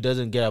 Two, it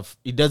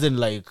doesn't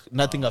like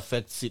nothing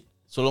affects it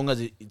so long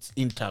as it's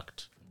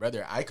intact.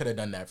 Brother, I could have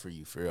done that for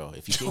you, for real.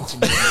 If you came to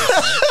me,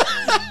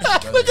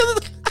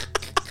 brother,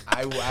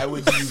 I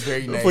would be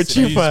very nice. For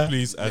cheap. Cheaper.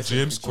 Please, at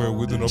James Square,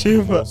 we do not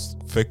Cheaper. promote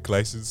fake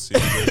licensing.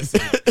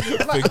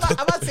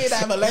 I'm not saying I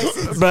have a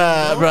license.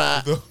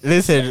 Bruh.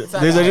 Listen,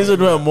 there's a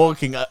reason why I'm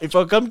walking. If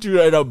I come to you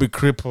right now, I'll be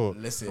crippled.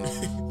 Listen,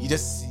 you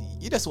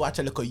just watch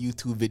a little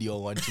YouTube video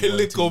one,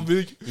 Little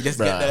big. You just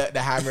Bruh. get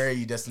the hammer,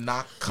 you just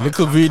knock.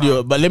 Little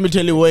video, but let me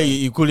tell you why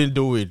you couldn't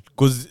do it.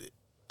 Because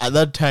at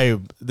that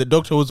time, the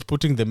doctor who was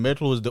putting the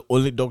metal was the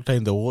only doctor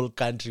in the whole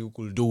country who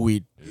could do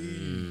it.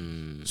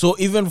 So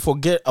even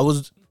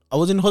I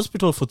was in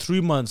hospital for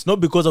 3 months. Not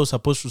because I was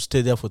supposed to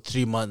stay there for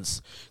 3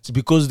 months. It's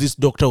because this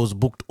doctor was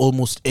booked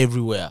almost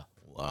everywhere.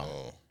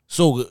 Wow.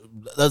 So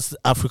that's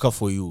Africa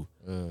for you.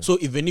 So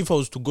even if I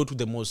was to go to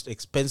the most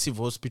expensive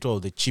hospital,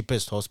 the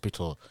cheapest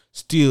hospital,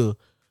 still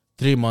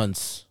 3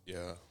 months.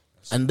 Yeah.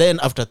 And then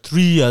after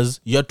 3 years,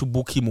 you had to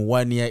book him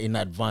 1 year in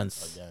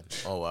advance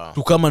Oh wow.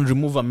 to come and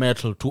remove a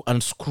metal, to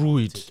unscrew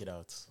it. Take it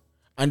out.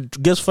 And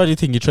guess funny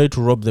thing, he tried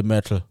to rob the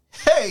metal.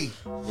 Hey.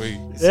 Wait.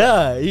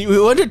 Yeah, we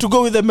wanted to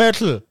go with the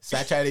metal. So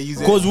I tried to use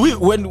it. Because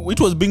when it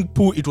was being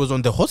put, it was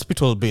on the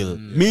hospital bill,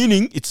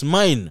 meaning it's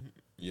mine.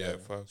 Yeah.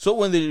 Fuck. So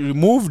when they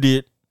removed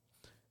it,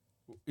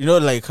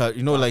 like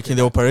in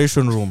the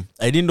operation room,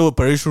 I didn't know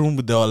operation room,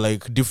 but there were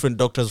like different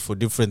doctors for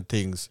different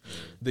things.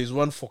 There's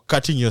one for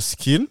cutting your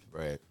skin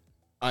Right.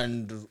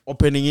 and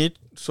opening it,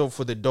 so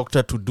for the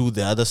doctor to do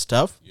the other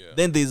stuff. Yeah.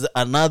 Then there's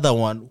another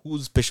one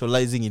who's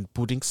specializing in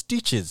putting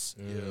stitches.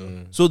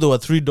 So there were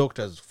 3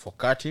 doctors for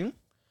cutting,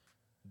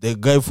 the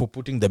guy for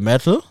putting the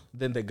metal,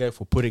 then the guy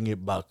for putting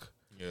it back.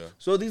 Yeah.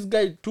 So this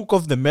guy took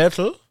off the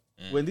metal.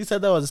 When this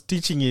other was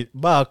stitching it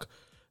back,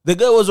 the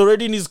guy was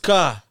already in his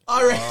car.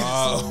 All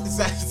right.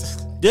 So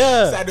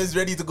Yeah. Sad was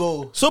ready to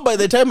go. So by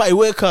the time I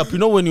wake up,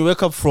 when you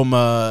wake up from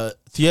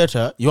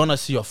theater, you want to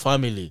see your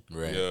family.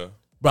 Right. Yeah.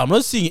 But I'm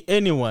not seeing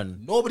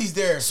anyone. Nobody's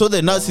there. So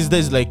the nurse is there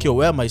is like, yo,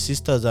 where are my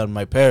sisters and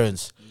my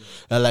parents?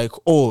 They're like,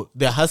 oh,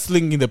 they're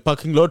hustling in the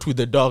parking lot with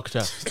the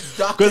doctor.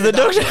 Because the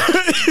doctor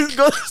is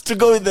going to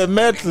go with the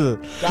metal.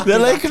 They're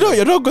like, no,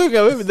 you're not going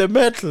away with the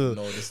metal.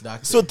 No, this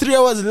doctor. So 3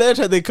 hours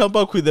later, they come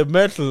back with the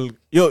metal.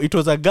 Yo, it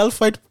was a girl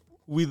fight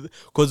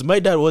because my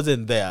dad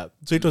wasn't there.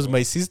 So it was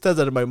my sisters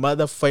and my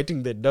mother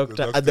fighting the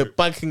doctor at the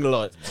parking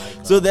lot.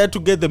 So they had to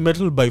get the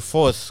metal by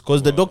force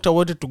because the doctor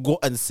wanted to go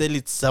and sell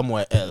it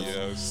somewhere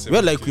else. Yeah.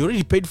 We're like, we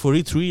already paid for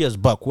it 3 years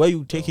back. Why are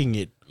you taking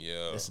it?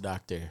 Yeah. This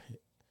doctor.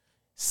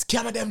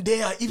 Scammer them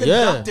there. Even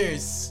Yeah.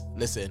 doctors.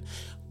 Listen,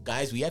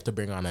 guys, we have to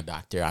bring on a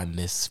doctor on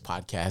this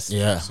podcast.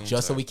 Yeah.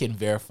 Just so we can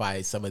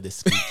verify some of the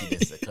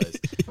spookiness. Because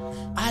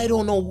I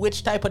don't know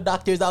which type of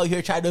doctors out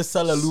here trying to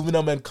sell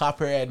aluminum and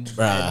copper and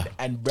Bruh.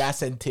 and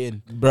brass and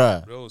tin.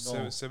 Bruh. Bro,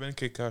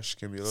 7K cash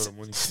can be a lot of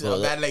money. So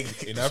man,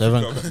 like, In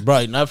Seven, Africa.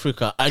 bruh, in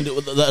Africa. And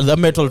the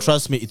metal,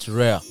 trust me, it's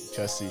rare.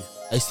 trust you.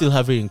 I still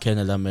have it in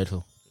Kenya, that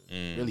metal.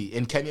 Really,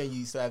 in Kenya,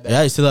 you still have that.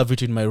 Yeah, I still have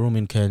it in my room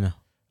in Kenya.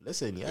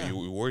 Listen, yeah.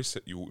 You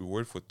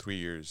worked for 3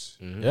 years.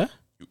 Yeah?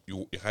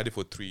 You had it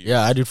for 3 years.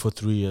 Yeah, I did for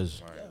 3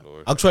 years. My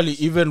Lord. Actually,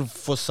 even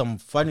for some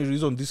funny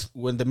reason,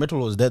 when the metal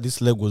was there, this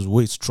leg was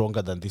way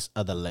stronger than this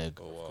other leg.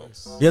 Oh,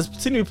 wow. Yes,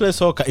 seen me play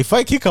soccer. If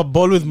I kick a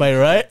ball with my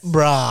right,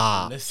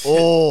 bruh. Listen.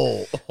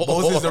 Oh,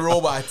 Moses the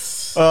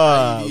robots.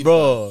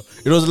 bro.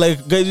 It was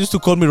like guys used to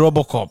call me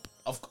Robocop.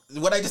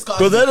 What I just called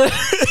 'Cause you, then,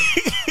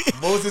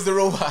 Moses the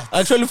robot.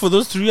 actually, for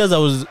those 3 years, I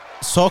was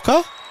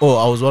soccer. Oh,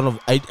 I was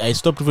I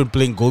stopped even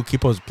playing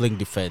goalkeeper. I was playing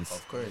defense.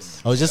 Of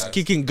course. I was just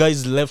kicking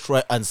guys left,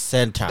 right, and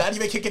center. Not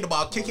even kicking the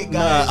ball, kicking Nah,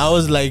 guys. I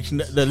was like,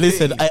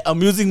 listen,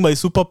 I'm using my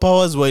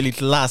superpowers while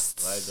it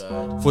lasts My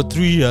God. for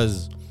 3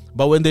 years.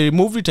 But when they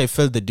removed it, I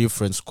felt the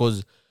difference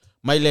because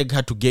my leg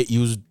had to get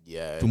used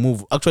Yeah. to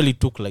move. Actually, it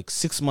took like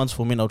 6 months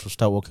for me now to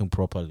start walking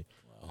properly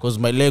because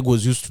my leg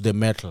was used to the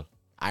metal.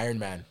 Iron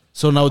Man.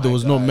 So now there My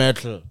was no God.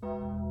 metal.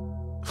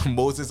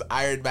 Moses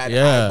Iron Man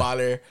Yeah.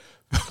 eyeballer.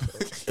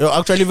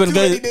 Actually, even Too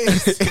many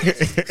guys, names.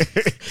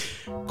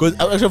 because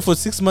actually for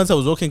 6 months I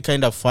was walking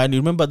kind of fine. You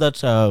remember that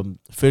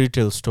fairy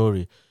tale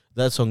story?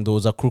 That song, there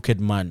was a crooked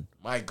man.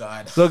 My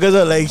God. So guys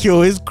are like,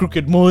 yo, it's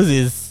crooked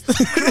Moses.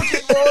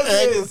 Crooked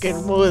Moses.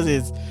 Crooked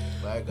Moses.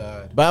 My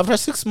God. But after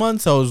 6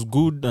 months, I was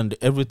good and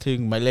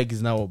everything. My leg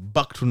is now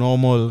back to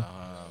normal,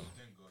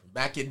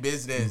 Back in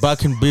business.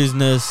 back in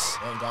business.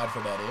 Thank God for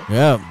that, eh?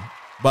 Yeah.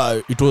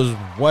 But it was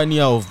 1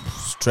 year of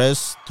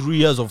stress, 3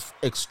 years of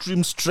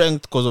extreme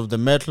strength because of the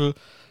metal.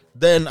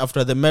 Then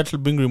after the metal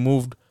being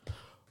removed,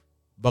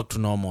 back to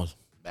normal.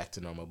 Back to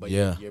normal. But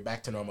Yeah. you're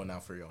back to normal now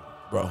for real.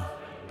 Bro,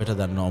 better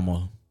than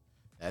normal.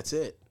 That's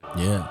it.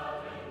 Yeah.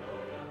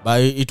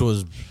 But it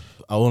was,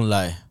 I won't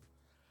lie.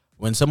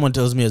 When someone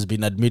tells me has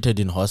been admitted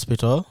in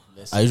hospital,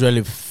 Listen. I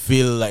usually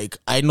feel like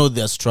I know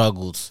their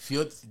struggles.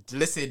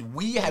 Listen,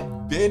 we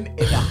have been in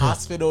the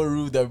hospital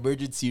room, the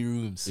emergency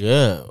rooms.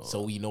 Yeah.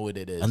 So we know what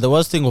it is. And the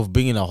worst thing of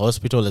being in a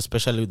hospital,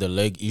 especially with the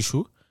leg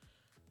issue,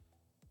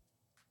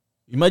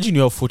 imagine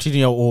you're a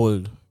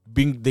 14-year-old,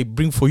 they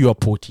bring for you a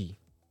potty.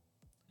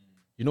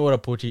 You know what a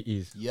potty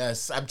is?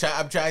 Yes, I'm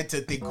trying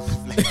to think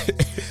of, like,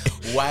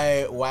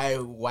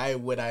 why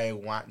would I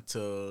want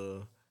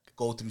to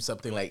go through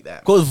something like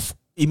that? Because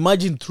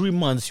imagine 3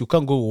 months you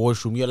can't go to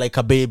washroom, you're like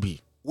a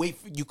baby. Wait,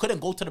 you couldn't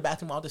go to the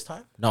bathroom all this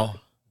time? No.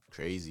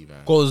 Crazy, man.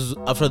 Because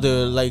after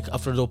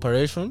the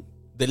operation,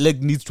 the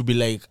leg needs to be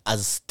like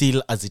as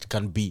still as it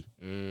can be.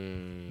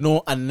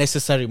 No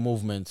unnecessary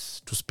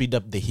movements to speed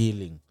up the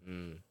healing.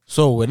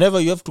 So whenever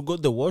you have to go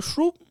to the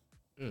washroom,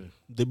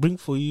 they bring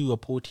for you a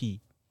potty.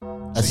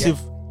 As if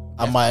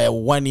I'm a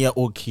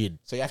 1-year-old kid.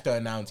 So you have to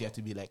announce, you have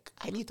to be like,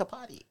 I need to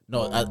potty.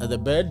 No, at the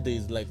bed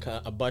there's like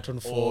a button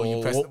for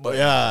You press the button.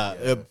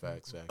 yeah,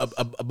 Facts.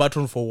 a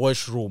button for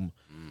washroom.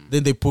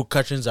 Then they put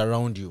curtains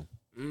around you.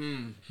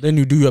 Then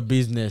you do your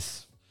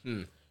business.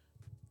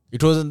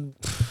 It wasn't,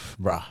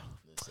 bruh.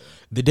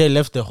 The day I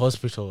left the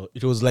hospital,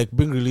 it was like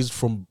being released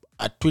from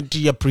a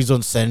 20-year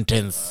prison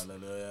sentence.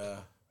 Hallelujah.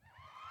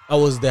 I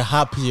was the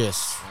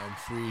happiest. I'm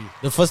free.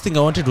 The first thing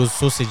I wanted was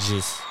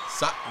sausages.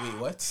 Wait,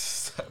 what?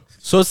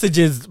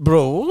 Sausages,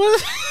 bro.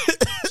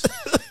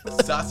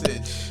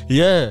 Sausage.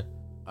 Yeah.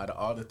 Out of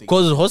all the things.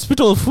 Because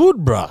hospital food,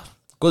 bruh.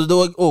 Because they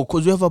were,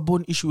 because you have a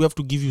bone issue, we have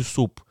to give you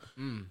soup.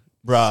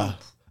 Bruh.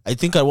 I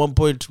think at one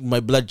point my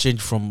blood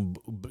changed from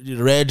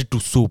red to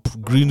soup,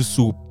 green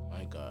soup.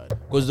 My God.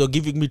 Because they were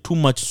giving me too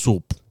much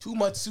soup. Too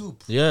much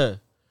soup. Yeah.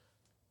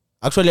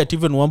 Actually, at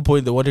even one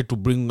point, they wanted to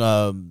bring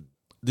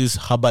these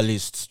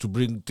herbalists to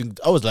bring things.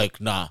 I was like,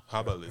 nah.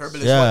 Herbalist.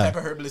 Herbalist. Yeah. What type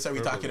of herbalist are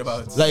we talking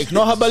about? Like,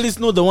 no herbalists,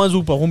 not the ones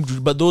who perform,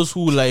 but those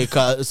who like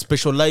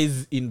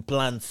specialize in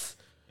plants,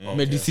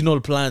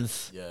 medicinal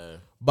plants. Yeah.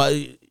 But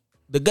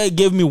the guy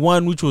gave me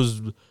one which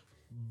was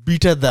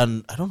bitter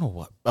than, I don't know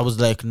what. I was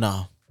like,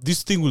 nah,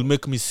 this thing will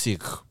make me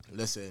sick.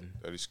 Listen,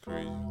 That is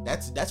crazy.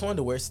 that's one of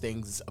the worst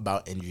things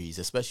about injuries,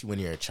 especially when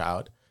you're a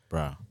child.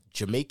 Bruh.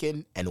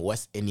 Jamaican and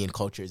West Indian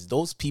cultures,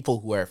 those people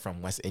who are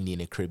from West Indian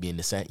and Caribbean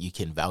descent, you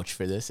can vouch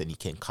for this and you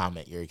can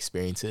comment your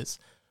experiences.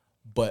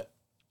 But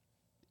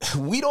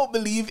we don't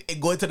believe in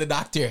going to the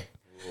doctor.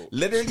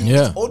 Literally,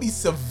 Yeah. it's only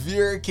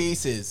severe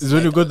cases. It's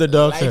when you go to the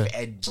doctor. Life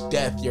and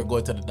death, you're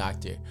going to the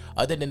doctor.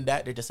 Other than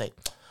that, they're just like,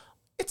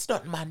 it's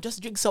not, man.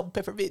 Just drink some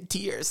peppermint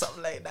tea or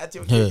something like that.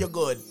 You're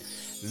good.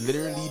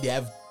 Literally, they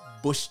have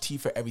bush tea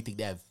for everything.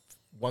 They have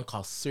one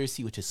called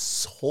Cersei, which is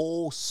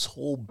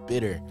so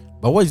bitter.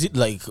 But why is it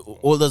like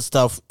all that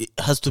stuff? It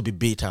has to be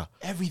bitter.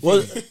 Everything.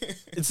 Well,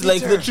 it's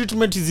like the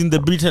treatment is in the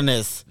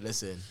bitterness.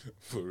 Listen,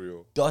 For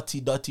real.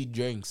 dirty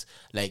drinks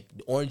like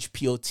orange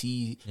peel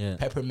tea, Yeah.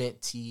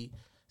 peppermint tea,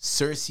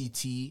 Cersei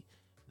tea.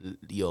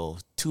 Yo,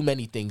 too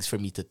many things for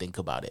me to think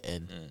about it.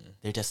 And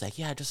they're just like,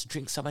 yeah, just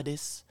drink some of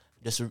this.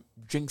 Just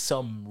drink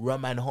some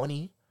rum and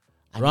honey.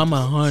 Rum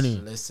and honey.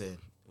 Listen,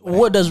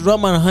 What does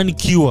rum and honey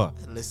cure?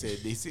 listen.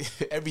 They say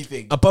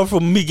everything, Apart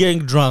from me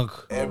getting drunk.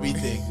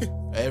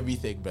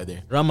 everything,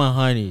 brother. Rum and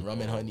honey.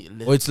 Rum and honey.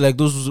 Or it's like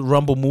those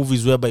Rambo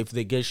movies whereby if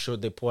they get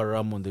shot, they pour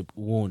rum on the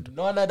wound.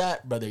 None of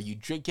that, brother. You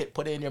drink it,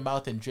 put it in your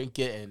mouth, and drink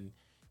it, and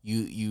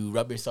you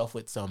rub yourself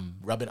with some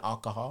rubbing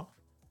alcohol.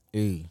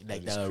 Hey.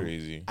 Like That is the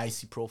crazy.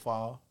 icy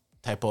profile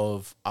type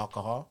of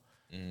alcohol,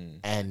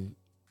 and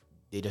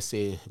they just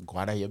say go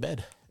out of your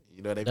bed.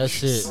 You know what I mean?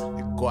 That's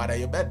it. Go out of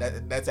your bed.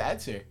 That's the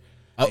answer.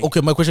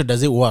 Okay, my question,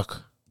 does it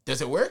work?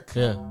 Does it work?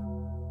 Yeah.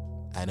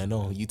 I don't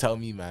know. You tell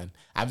me, man.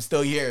 I'm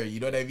still here. You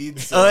know what I mean?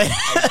 So Oh,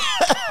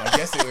 I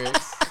guess it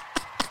works.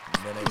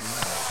 You know what I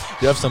mean?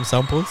 Do you have some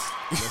samples?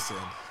 Listen,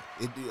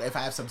 if I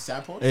have some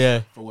samples,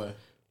 Yeah. for what?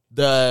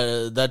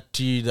 That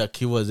tea that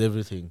cures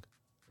everything.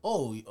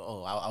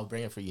 I'll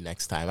bring it for you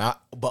next time.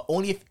 But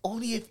only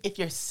if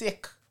you're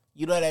sick.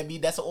 You know what I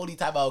mean? That's the only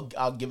time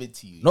I'll give it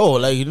to you. No,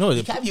 like, you know.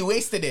 You can't be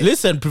wasting it.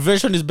 Listen,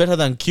 prevention is better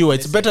than cure.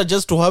 It's better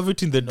just to have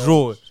it in the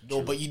drawer.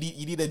 No, but you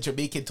need a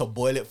Jamaican to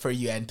boil it for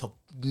you and to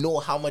know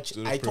how much.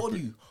 I told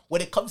you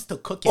when it comes to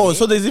cooking. Oh,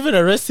 so there's even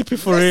a recipe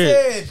for it.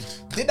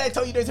 Listen, didn't I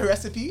tell you there's a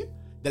recipe?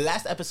 The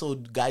last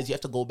episode, guys, you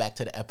have to go back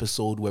to the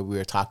episode where we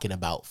were talking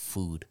about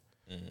food,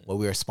 where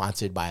we were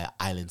sponsored by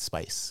Island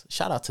Spice.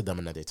 Shout out to them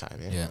another time.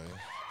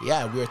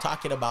 Yeah, we were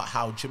talking about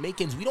how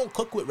Jamaicans, we don't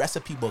cook with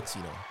recipe books,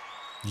 you know.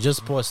 You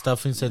just pour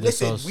stuff inside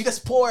Listen, the sauce. we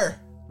just pour.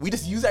 We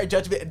just use our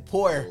judgment and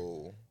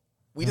pour.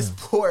 We just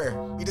pour.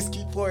 We just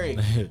keep pouring.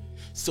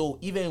 So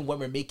even when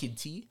we're making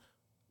tea,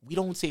 we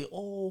don't say,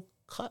 oh,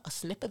 cut a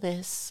snip of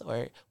this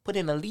or put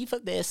in a leaf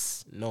of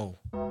this. No.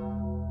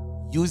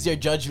 Use your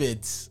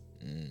judgment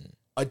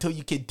until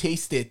you can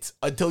taste it,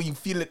 until you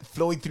feel it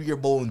flowing through your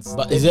bones.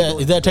 But Then is you there go-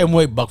 is there a time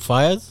where it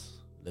backfires?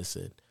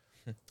 Listen.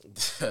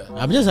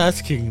 I'm just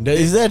asking.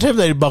 Is there a time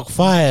that it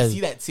backfires?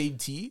 See that same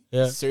tea,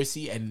 Yeah.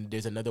 Cersei, and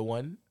there's another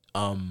one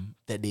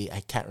that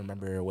I can't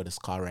remember what it's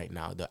called right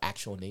now, the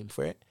actual name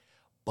for it,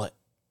 but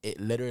it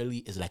literally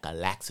is like a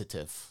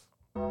laxative.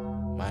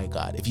 My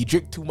God, if you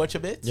drink too much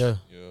of it, Yeah.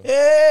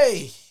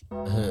 hey,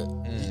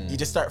 you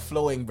just start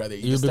flowing, brother.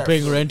 You'll just be start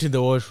paying flowing. rent in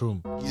the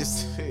washroom.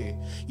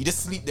 You just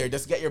sleep there.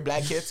 Just get your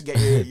blankets, get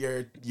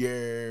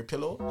your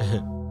pillow,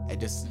 and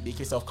just make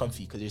yourself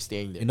comfy because you're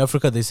staying there. In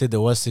Africa, they say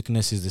the worst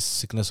sickness is the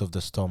sickness of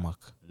the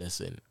stomach.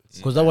 Listen,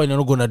 Because that way you're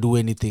not gonna do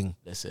anything.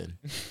 listen,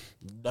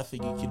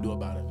 nothing you can do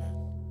about it, man.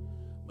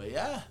 But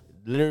yeah,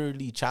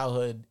 literally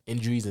childhood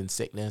injuries and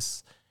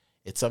sickness.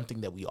 It's something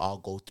that we all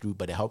go through,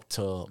 but it helped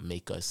to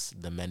make us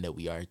the men that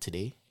we are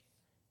today.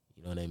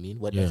 You know what I mean?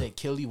 What does Yeah. it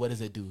kill you? What does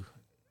it do?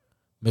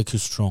 Make you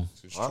strong.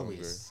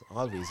 Always. It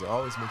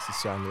always makes you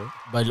stronger.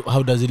 But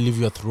how does it leave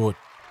your throat?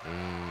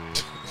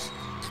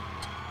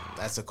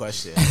 That's a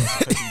question.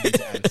 That's a question you need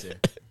to answer.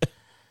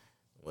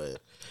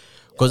 But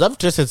Because I've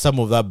tasted some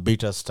of that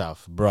bitter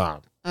stuff,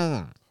 bruh.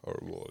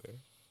 Horrible.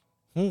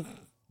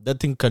 That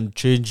thing can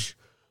change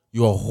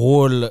your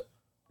whole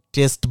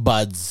taste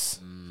buds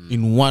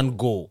in one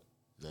go.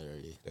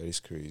 literally, That is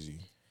crazy.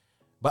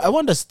 But I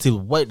wonder still,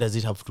 why does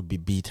it have to be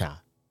bitter?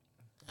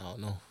 I don't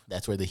know.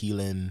 That's where the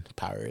healing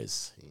power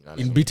is. You know what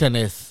I In mean?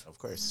 bitterness. Of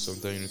course.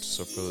 Sometimes you need to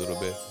suffer a little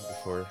bit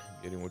before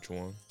getting what you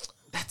want.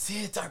 That's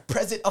it. Our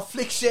present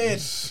affliction.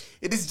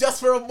 It is just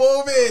for a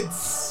moment.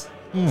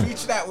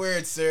 Preach that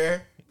word,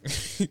 sir.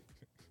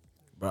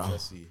 Bro.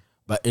 Let's see.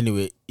 But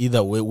anyway,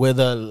 either way,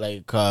 whether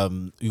like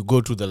you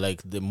go to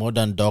the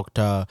modern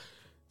doctor,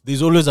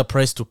 there's always a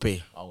price to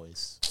pay.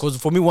 Always. Because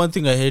for me, one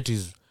thing I hate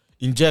is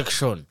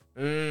injection.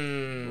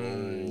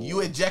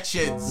 You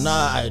injections. Nah,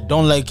 I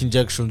don't like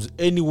injections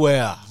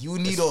anywhere. You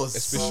needles.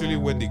 Especially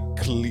when they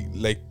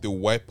they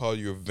wipe out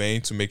your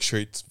vein to make sure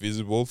it's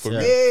visible. For me,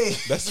 Hey.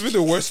 that's been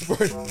the worst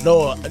part.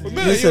 No, You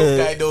listen,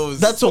 guy knows.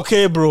 that's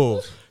okay,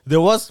 bro. The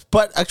worst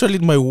part, actually,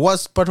 my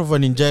worst part of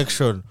an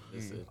injection,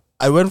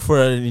 I went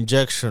for an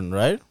injection,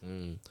 right?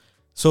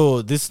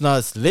 So this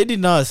lady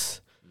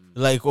nurse,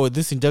 like, oh,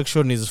 this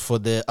injection is for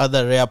the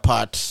other rare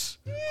part.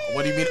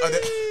 What do you mean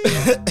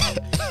other?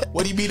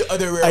 What do you mean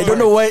other? I don't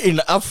know why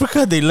in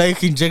Africa they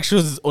like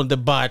injections on the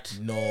butt.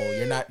 No,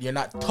 you're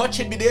not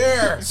touching me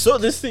there. So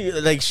this thing,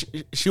 like,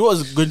 she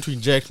was going to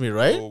inject me,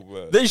 right? Oh,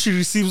 man. Then she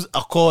receives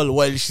a call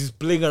while she's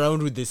playing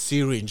around with the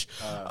syringe.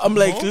 I'm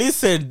like,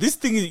 listen, this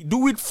thing,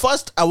 do it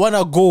fast. I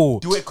wanna go.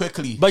 Do it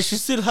quickly. But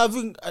she's still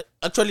having.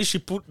 Actually, she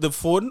put the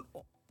phone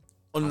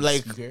on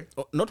like speaker?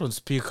 not on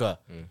speaker.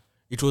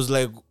 It was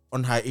like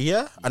on her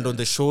ear and on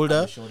the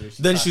shoulder. shoulder, she's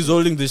Then she's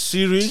holding the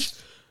syringe.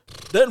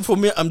 Then for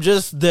me, I'm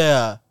just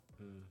there.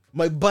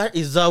 My butt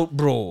is out,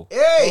 bro.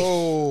 Hey,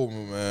 Oh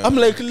man. I'm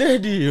like,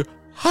 lady,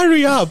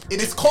 hurry up.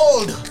 it is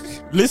cold,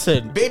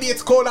 Listen, baby.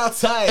 It's cold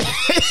outside.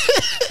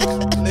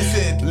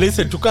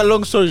 Listen. to cut a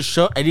long story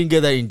short, I didn't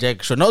get that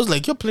injection. I was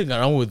like, you're playing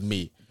around with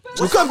me.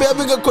 You can't be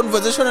having a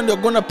conversation and you're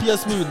gonna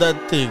pierce me with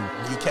that thing.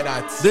 You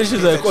cannot. Then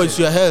she's like, oh, it's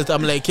Infection. your health.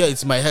 I'm like, yeah,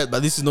 it's my health,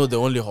 but this is not the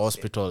only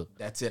hospital.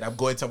 That's it. I'm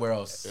going somewhere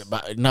else.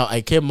 But now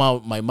I came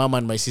out, my mom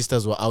and my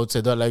sisters were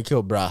outside. They're like,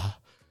 yo, bruh,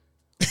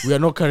 we are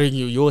not carrying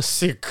you. You're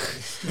sick.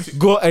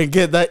 Go and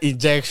get that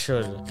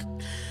injection.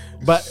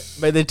 But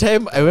by the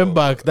time I went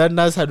back, that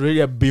nurse had really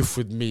a beef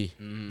with me.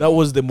 That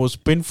was the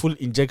most painful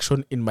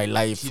injection in my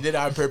life. She did it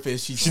on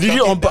purpose. She did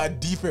it on that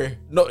deeper.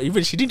 No,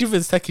 she didn't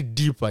even suck it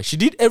deeper. She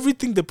did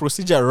everything the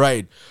procedure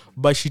right,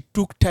 but she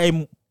took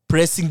time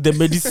pressing the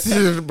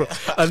medicine, bro.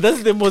 And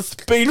that's the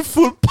most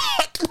painful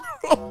part,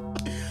 bro.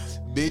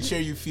 Made sure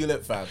you feel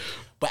it, fam.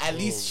 But at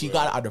least she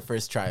got it on the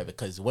first try,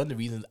 because one of the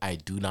reasons I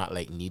do not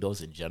like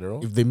needles in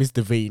general. If they miss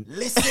the vein.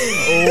 Listen,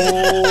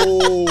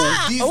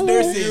 Oh. these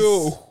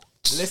nurses.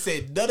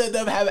 Listen, none of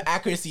them have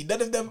accuracy.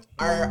 None of them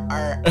are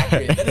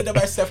accurate. None of them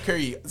are Steph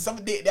Curry.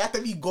 They have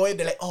to be going.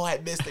 They're like, oh, I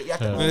missed it. You have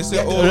to, They say, you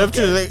have to oh, go have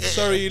to, again. like,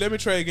 sorry, let me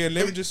try again.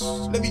 Let me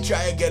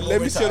try again.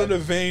 let me see overtime. another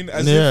vein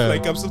as Yeah. if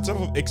like I'm some type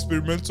of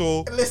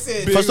experimental.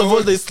 Listen, Big First of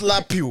all, they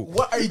slap you.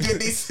 what are you doing?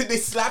 They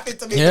slap it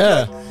to make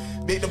Yeah.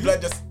 make the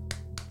blood just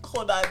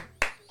hold on.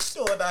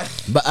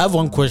 But I have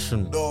one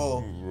question.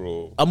 No,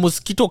 Bro. A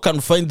mosquito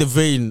can find the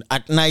vein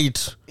at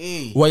night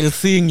hey. while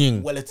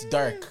singing. Well, it's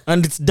dark.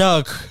 And it's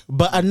dark,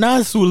 but a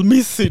nurse will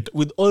miss it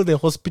with all the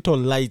hospital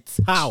lights.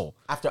 How?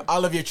 After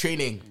all of your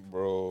training,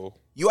 Bro.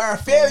 you are a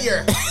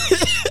failure.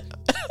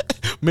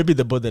 Maybe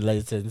they bought the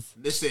license.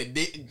 Listen,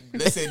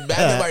 man,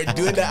 them are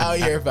doing that out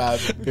here, fam.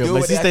 Yeah, Doing my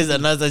what they sister have is a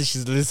nurse and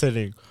she's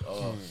listening.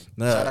 Oh,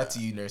 Nah. shout out to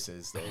you,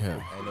 nurses. Though.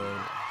 I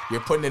know you're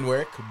putting in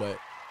work, but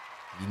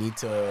you need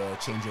to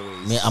change your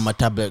ways. Me, I'm a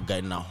tablet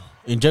guy now.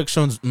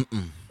 Injections,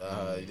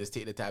 You just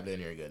take the tablet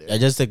and you're good. I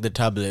just take the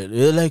tablet.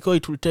 You're like, oh,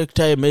 it will take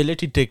time. I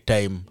let it take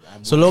time.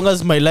 So long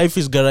as my life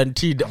is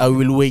guaranteed, I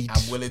will wait.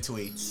 I'm willing to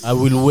wait. I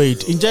will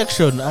wait.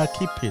 Injection, I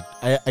keep it.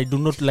 I do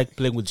not like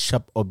playing with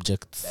sharp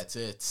objects, That's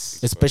it.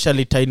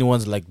 especially tiny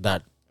ones like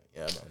that.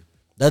 Yeah, man.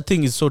 That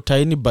thing is so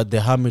tiny, but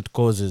the harm it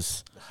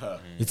causes.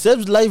 It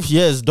saves life,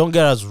 yes, don't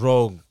get us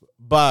wrong.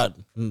 But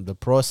the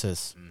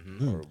process.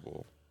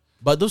 Horrible.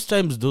 But those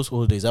times, those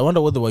old days, I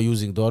wonder what they were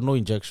using. There were no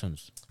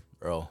injections.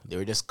 Bro, they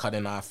were just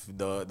cutting off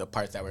the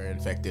parts that were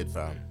infected,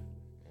 fam.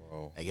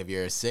 Wow. Like if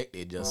you're sick,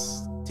 they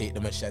just take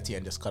the machete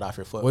and just cut off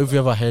your foot. What if you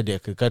have a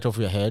headache? You cut off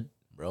your head?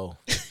 Bro,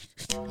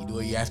 you do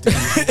what you have to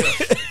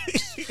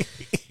do.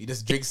 You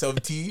just drink some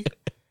tea,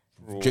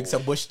 drink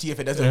some bush tea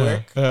if it doesn't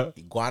work.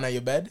 You go on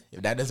your bed.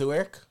 If that doesn't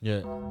work, Yeah.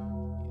 do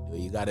what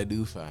you gotta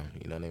do, fam.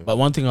 You know what I mean? But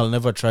one thing I'll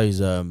never try is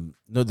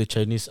the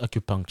Chinese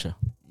acupuncture.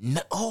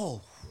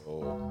 Oh,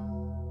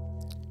 Oh.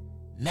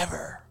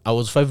 never. I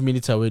was 5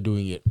 minutes away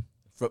doing it.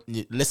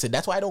 Listen,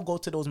 that's why I don't go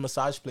to those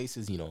massage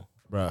places, you know,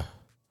 Bruh.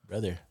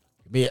 brother.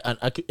 Me,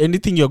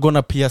 anything you're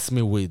gonna pierce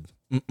me with.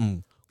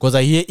 Because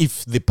I hear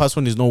if the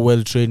person is not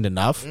well trained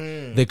enough,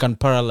 they can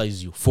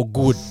paralyze you for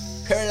good.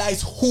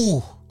 Paralyze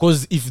who?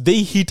 Because if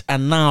they hit a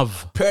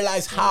nerve,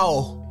 Paralyze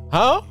how?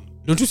 how?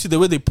 Don't you see the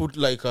way they put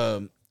like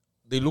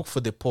they look for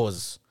the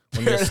pores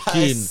on their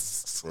skin, Paralyze.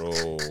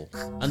 Bro.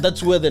 and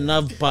that's where the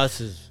nerve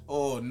passes.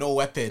 Oh, no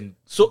weapon.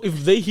 So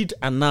if they hit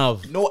a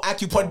nerve, No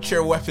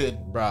acupuncture weapon.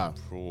 bruh.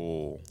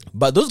 Bro.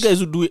 But those guys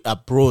who do it are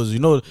pros. You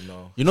know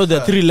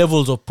there are 3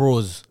 levels of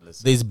pros.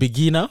 There's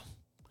beginner,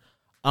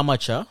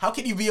 amateur. How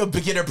can you be a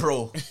beginner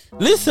pro?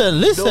 Listen.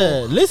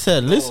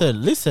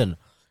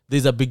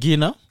 There's a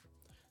beginner,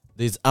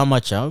 there's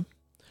amateur,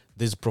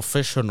 there's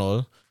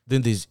professional,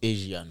 then there's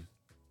Asian.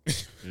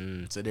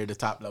 So they're the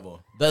top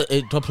level. That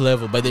top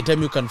level. By the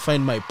time you can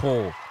find my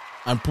paw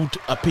and put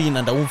a pin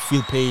and I won't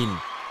feel pain,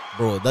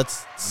 bro,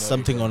 that's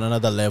something on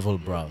another level,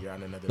 bro. You're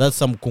on another That's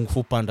some Kung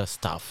Fu Panda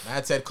stuff.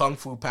 Man said Kung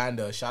Fu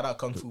Panda. Shout out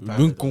Kung Fu Panda.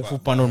 Doing Kung Fu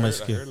Panda on my I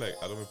skin. heard, like,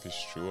 I don't know if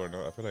it's true or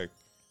not. I feel like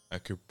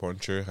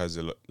acupuncture has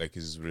a lot, like,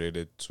 is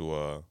related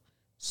to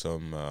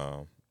some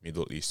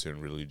Middle Eastern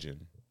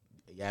religion.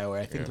 Yeah, or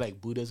I think like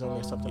Buddhism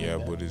or something Yeah,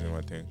 like that. Buddhism,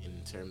 I think.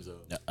 In terms of...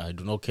 I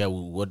do not care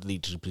what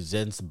it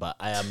represents, but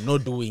I am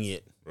not doing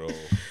it. Bro,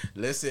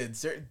 Listen,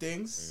 certain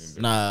things,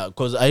 Nah,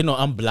 because I know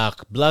I'm black.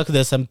 Black,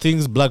 there's some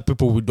things black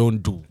people we don't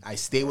do. I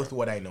stay with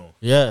what I know.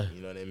 Yeah.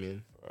 You know what I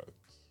mean?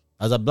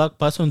 As a black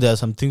person, there are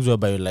some things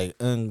whereby you're like,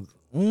 away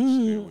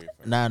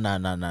nah.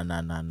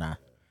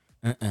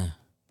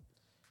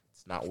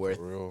 It's not worth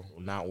real.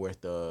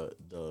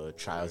 the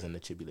trials and the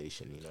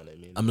tribulation. You know what I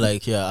mean? I'm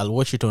like, yeah, I'll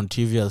watch it on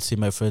TV. I'll see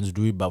my friends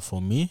do it, but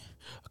for me,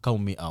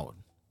 count me out.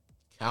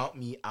 Count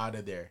me out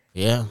of there.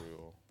 Yeah.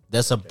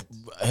 There's some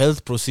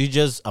health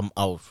procedures, I'm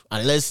out.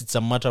 Unless it's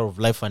a matter of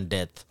life and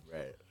death.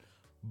 Right.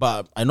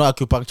 But I know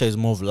acupuncture is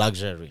more of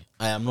luxury.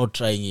 I am not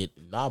trying it.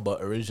 Nah,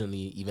 but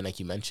originally, even like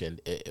you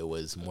mentioned, it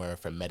was more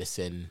for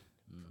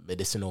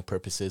medicinal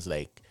purposes,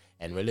 like,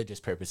 and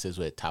religious purposes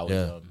with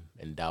Taoism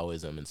and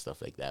Taoism and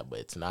stuff like that. But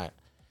it's not.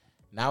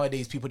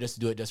 Nowadays, people just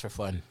do it just for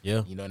fun.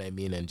 Yeah. You know what I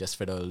mean? And just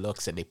for the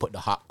looks, and they put the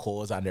hot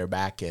coals on their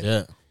back. And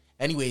Yeah.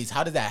 anyways,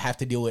 how does that have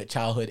to deal with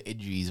childhood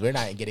injuries? We're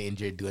not getting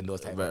injured doing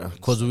those type of things.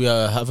 Because we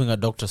are having a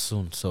doctor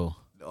soon, so.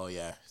 Oh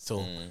yeah.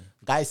 So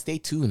guys, stay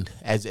tuned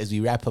as we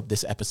wrap up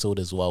this episode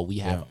as well. We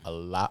have a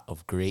lot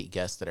of great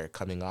guests that are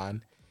coming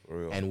on.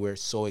 real. And we're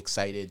so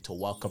excited to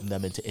welcome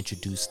them and to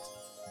introduce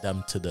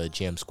them to the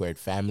JM Squared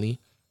family.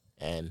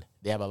 And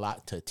they have a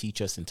lot to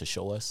teach us and to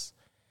show us.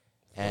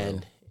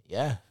 And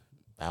yeah,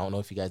 I don't know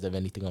if you guys have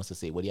anything else to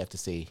say. What do you have to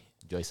say,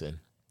 Joyson?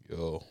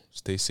 Yo,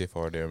 stay safe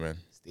out there, man.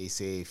 Stay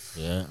safe.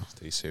 Yeah.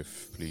 Stay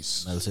safe,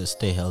 please. I'll say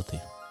stay healthy.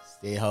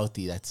 Stay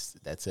healthy.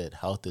 That's it.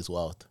 Health is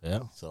wealth.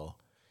 Yeah. So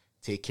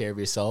take care of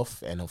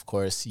yourself. And of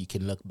course, you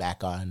can look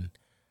back on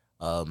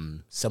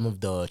some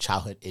of the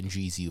childhood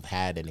injuries you've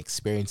had and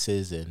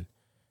experiences, and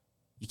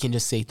you can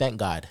just say, thank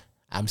God,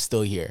 I'm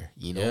still here.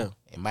 You know, Yeah.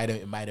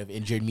 it might have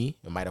injured me.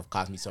 It might have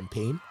caused me some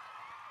pain,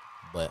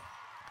 but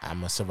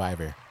I'm a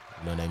survivor.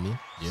 You know what I mean?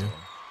 Yeah. So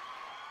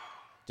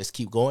just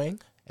keep going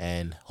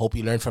and hope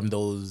you learn from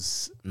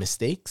those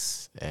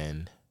mistakes.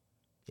 And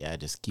yeah,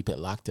 just keep it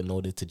locked and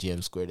loaded to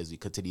GM Squared as we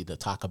continue to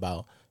talk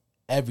about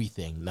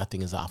everything.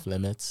 Nothing is off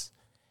limits.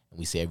 And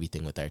we say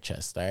everything with our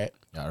chest. All right.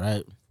 All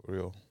right. For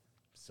real.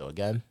 So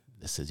again,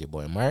 this is your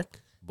boy Mark.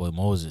 Boy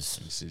Moses.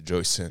 This is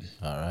Joyson.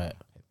 All right.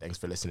 Thanks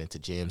for listening to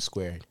JM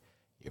Squared,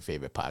 your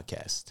favorite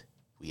podcast.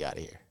 We out of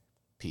here.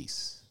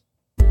 Peace.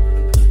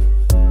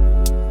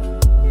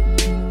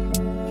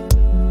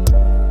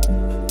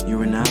 You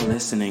are now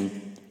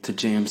listening to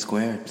JM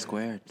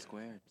Squared.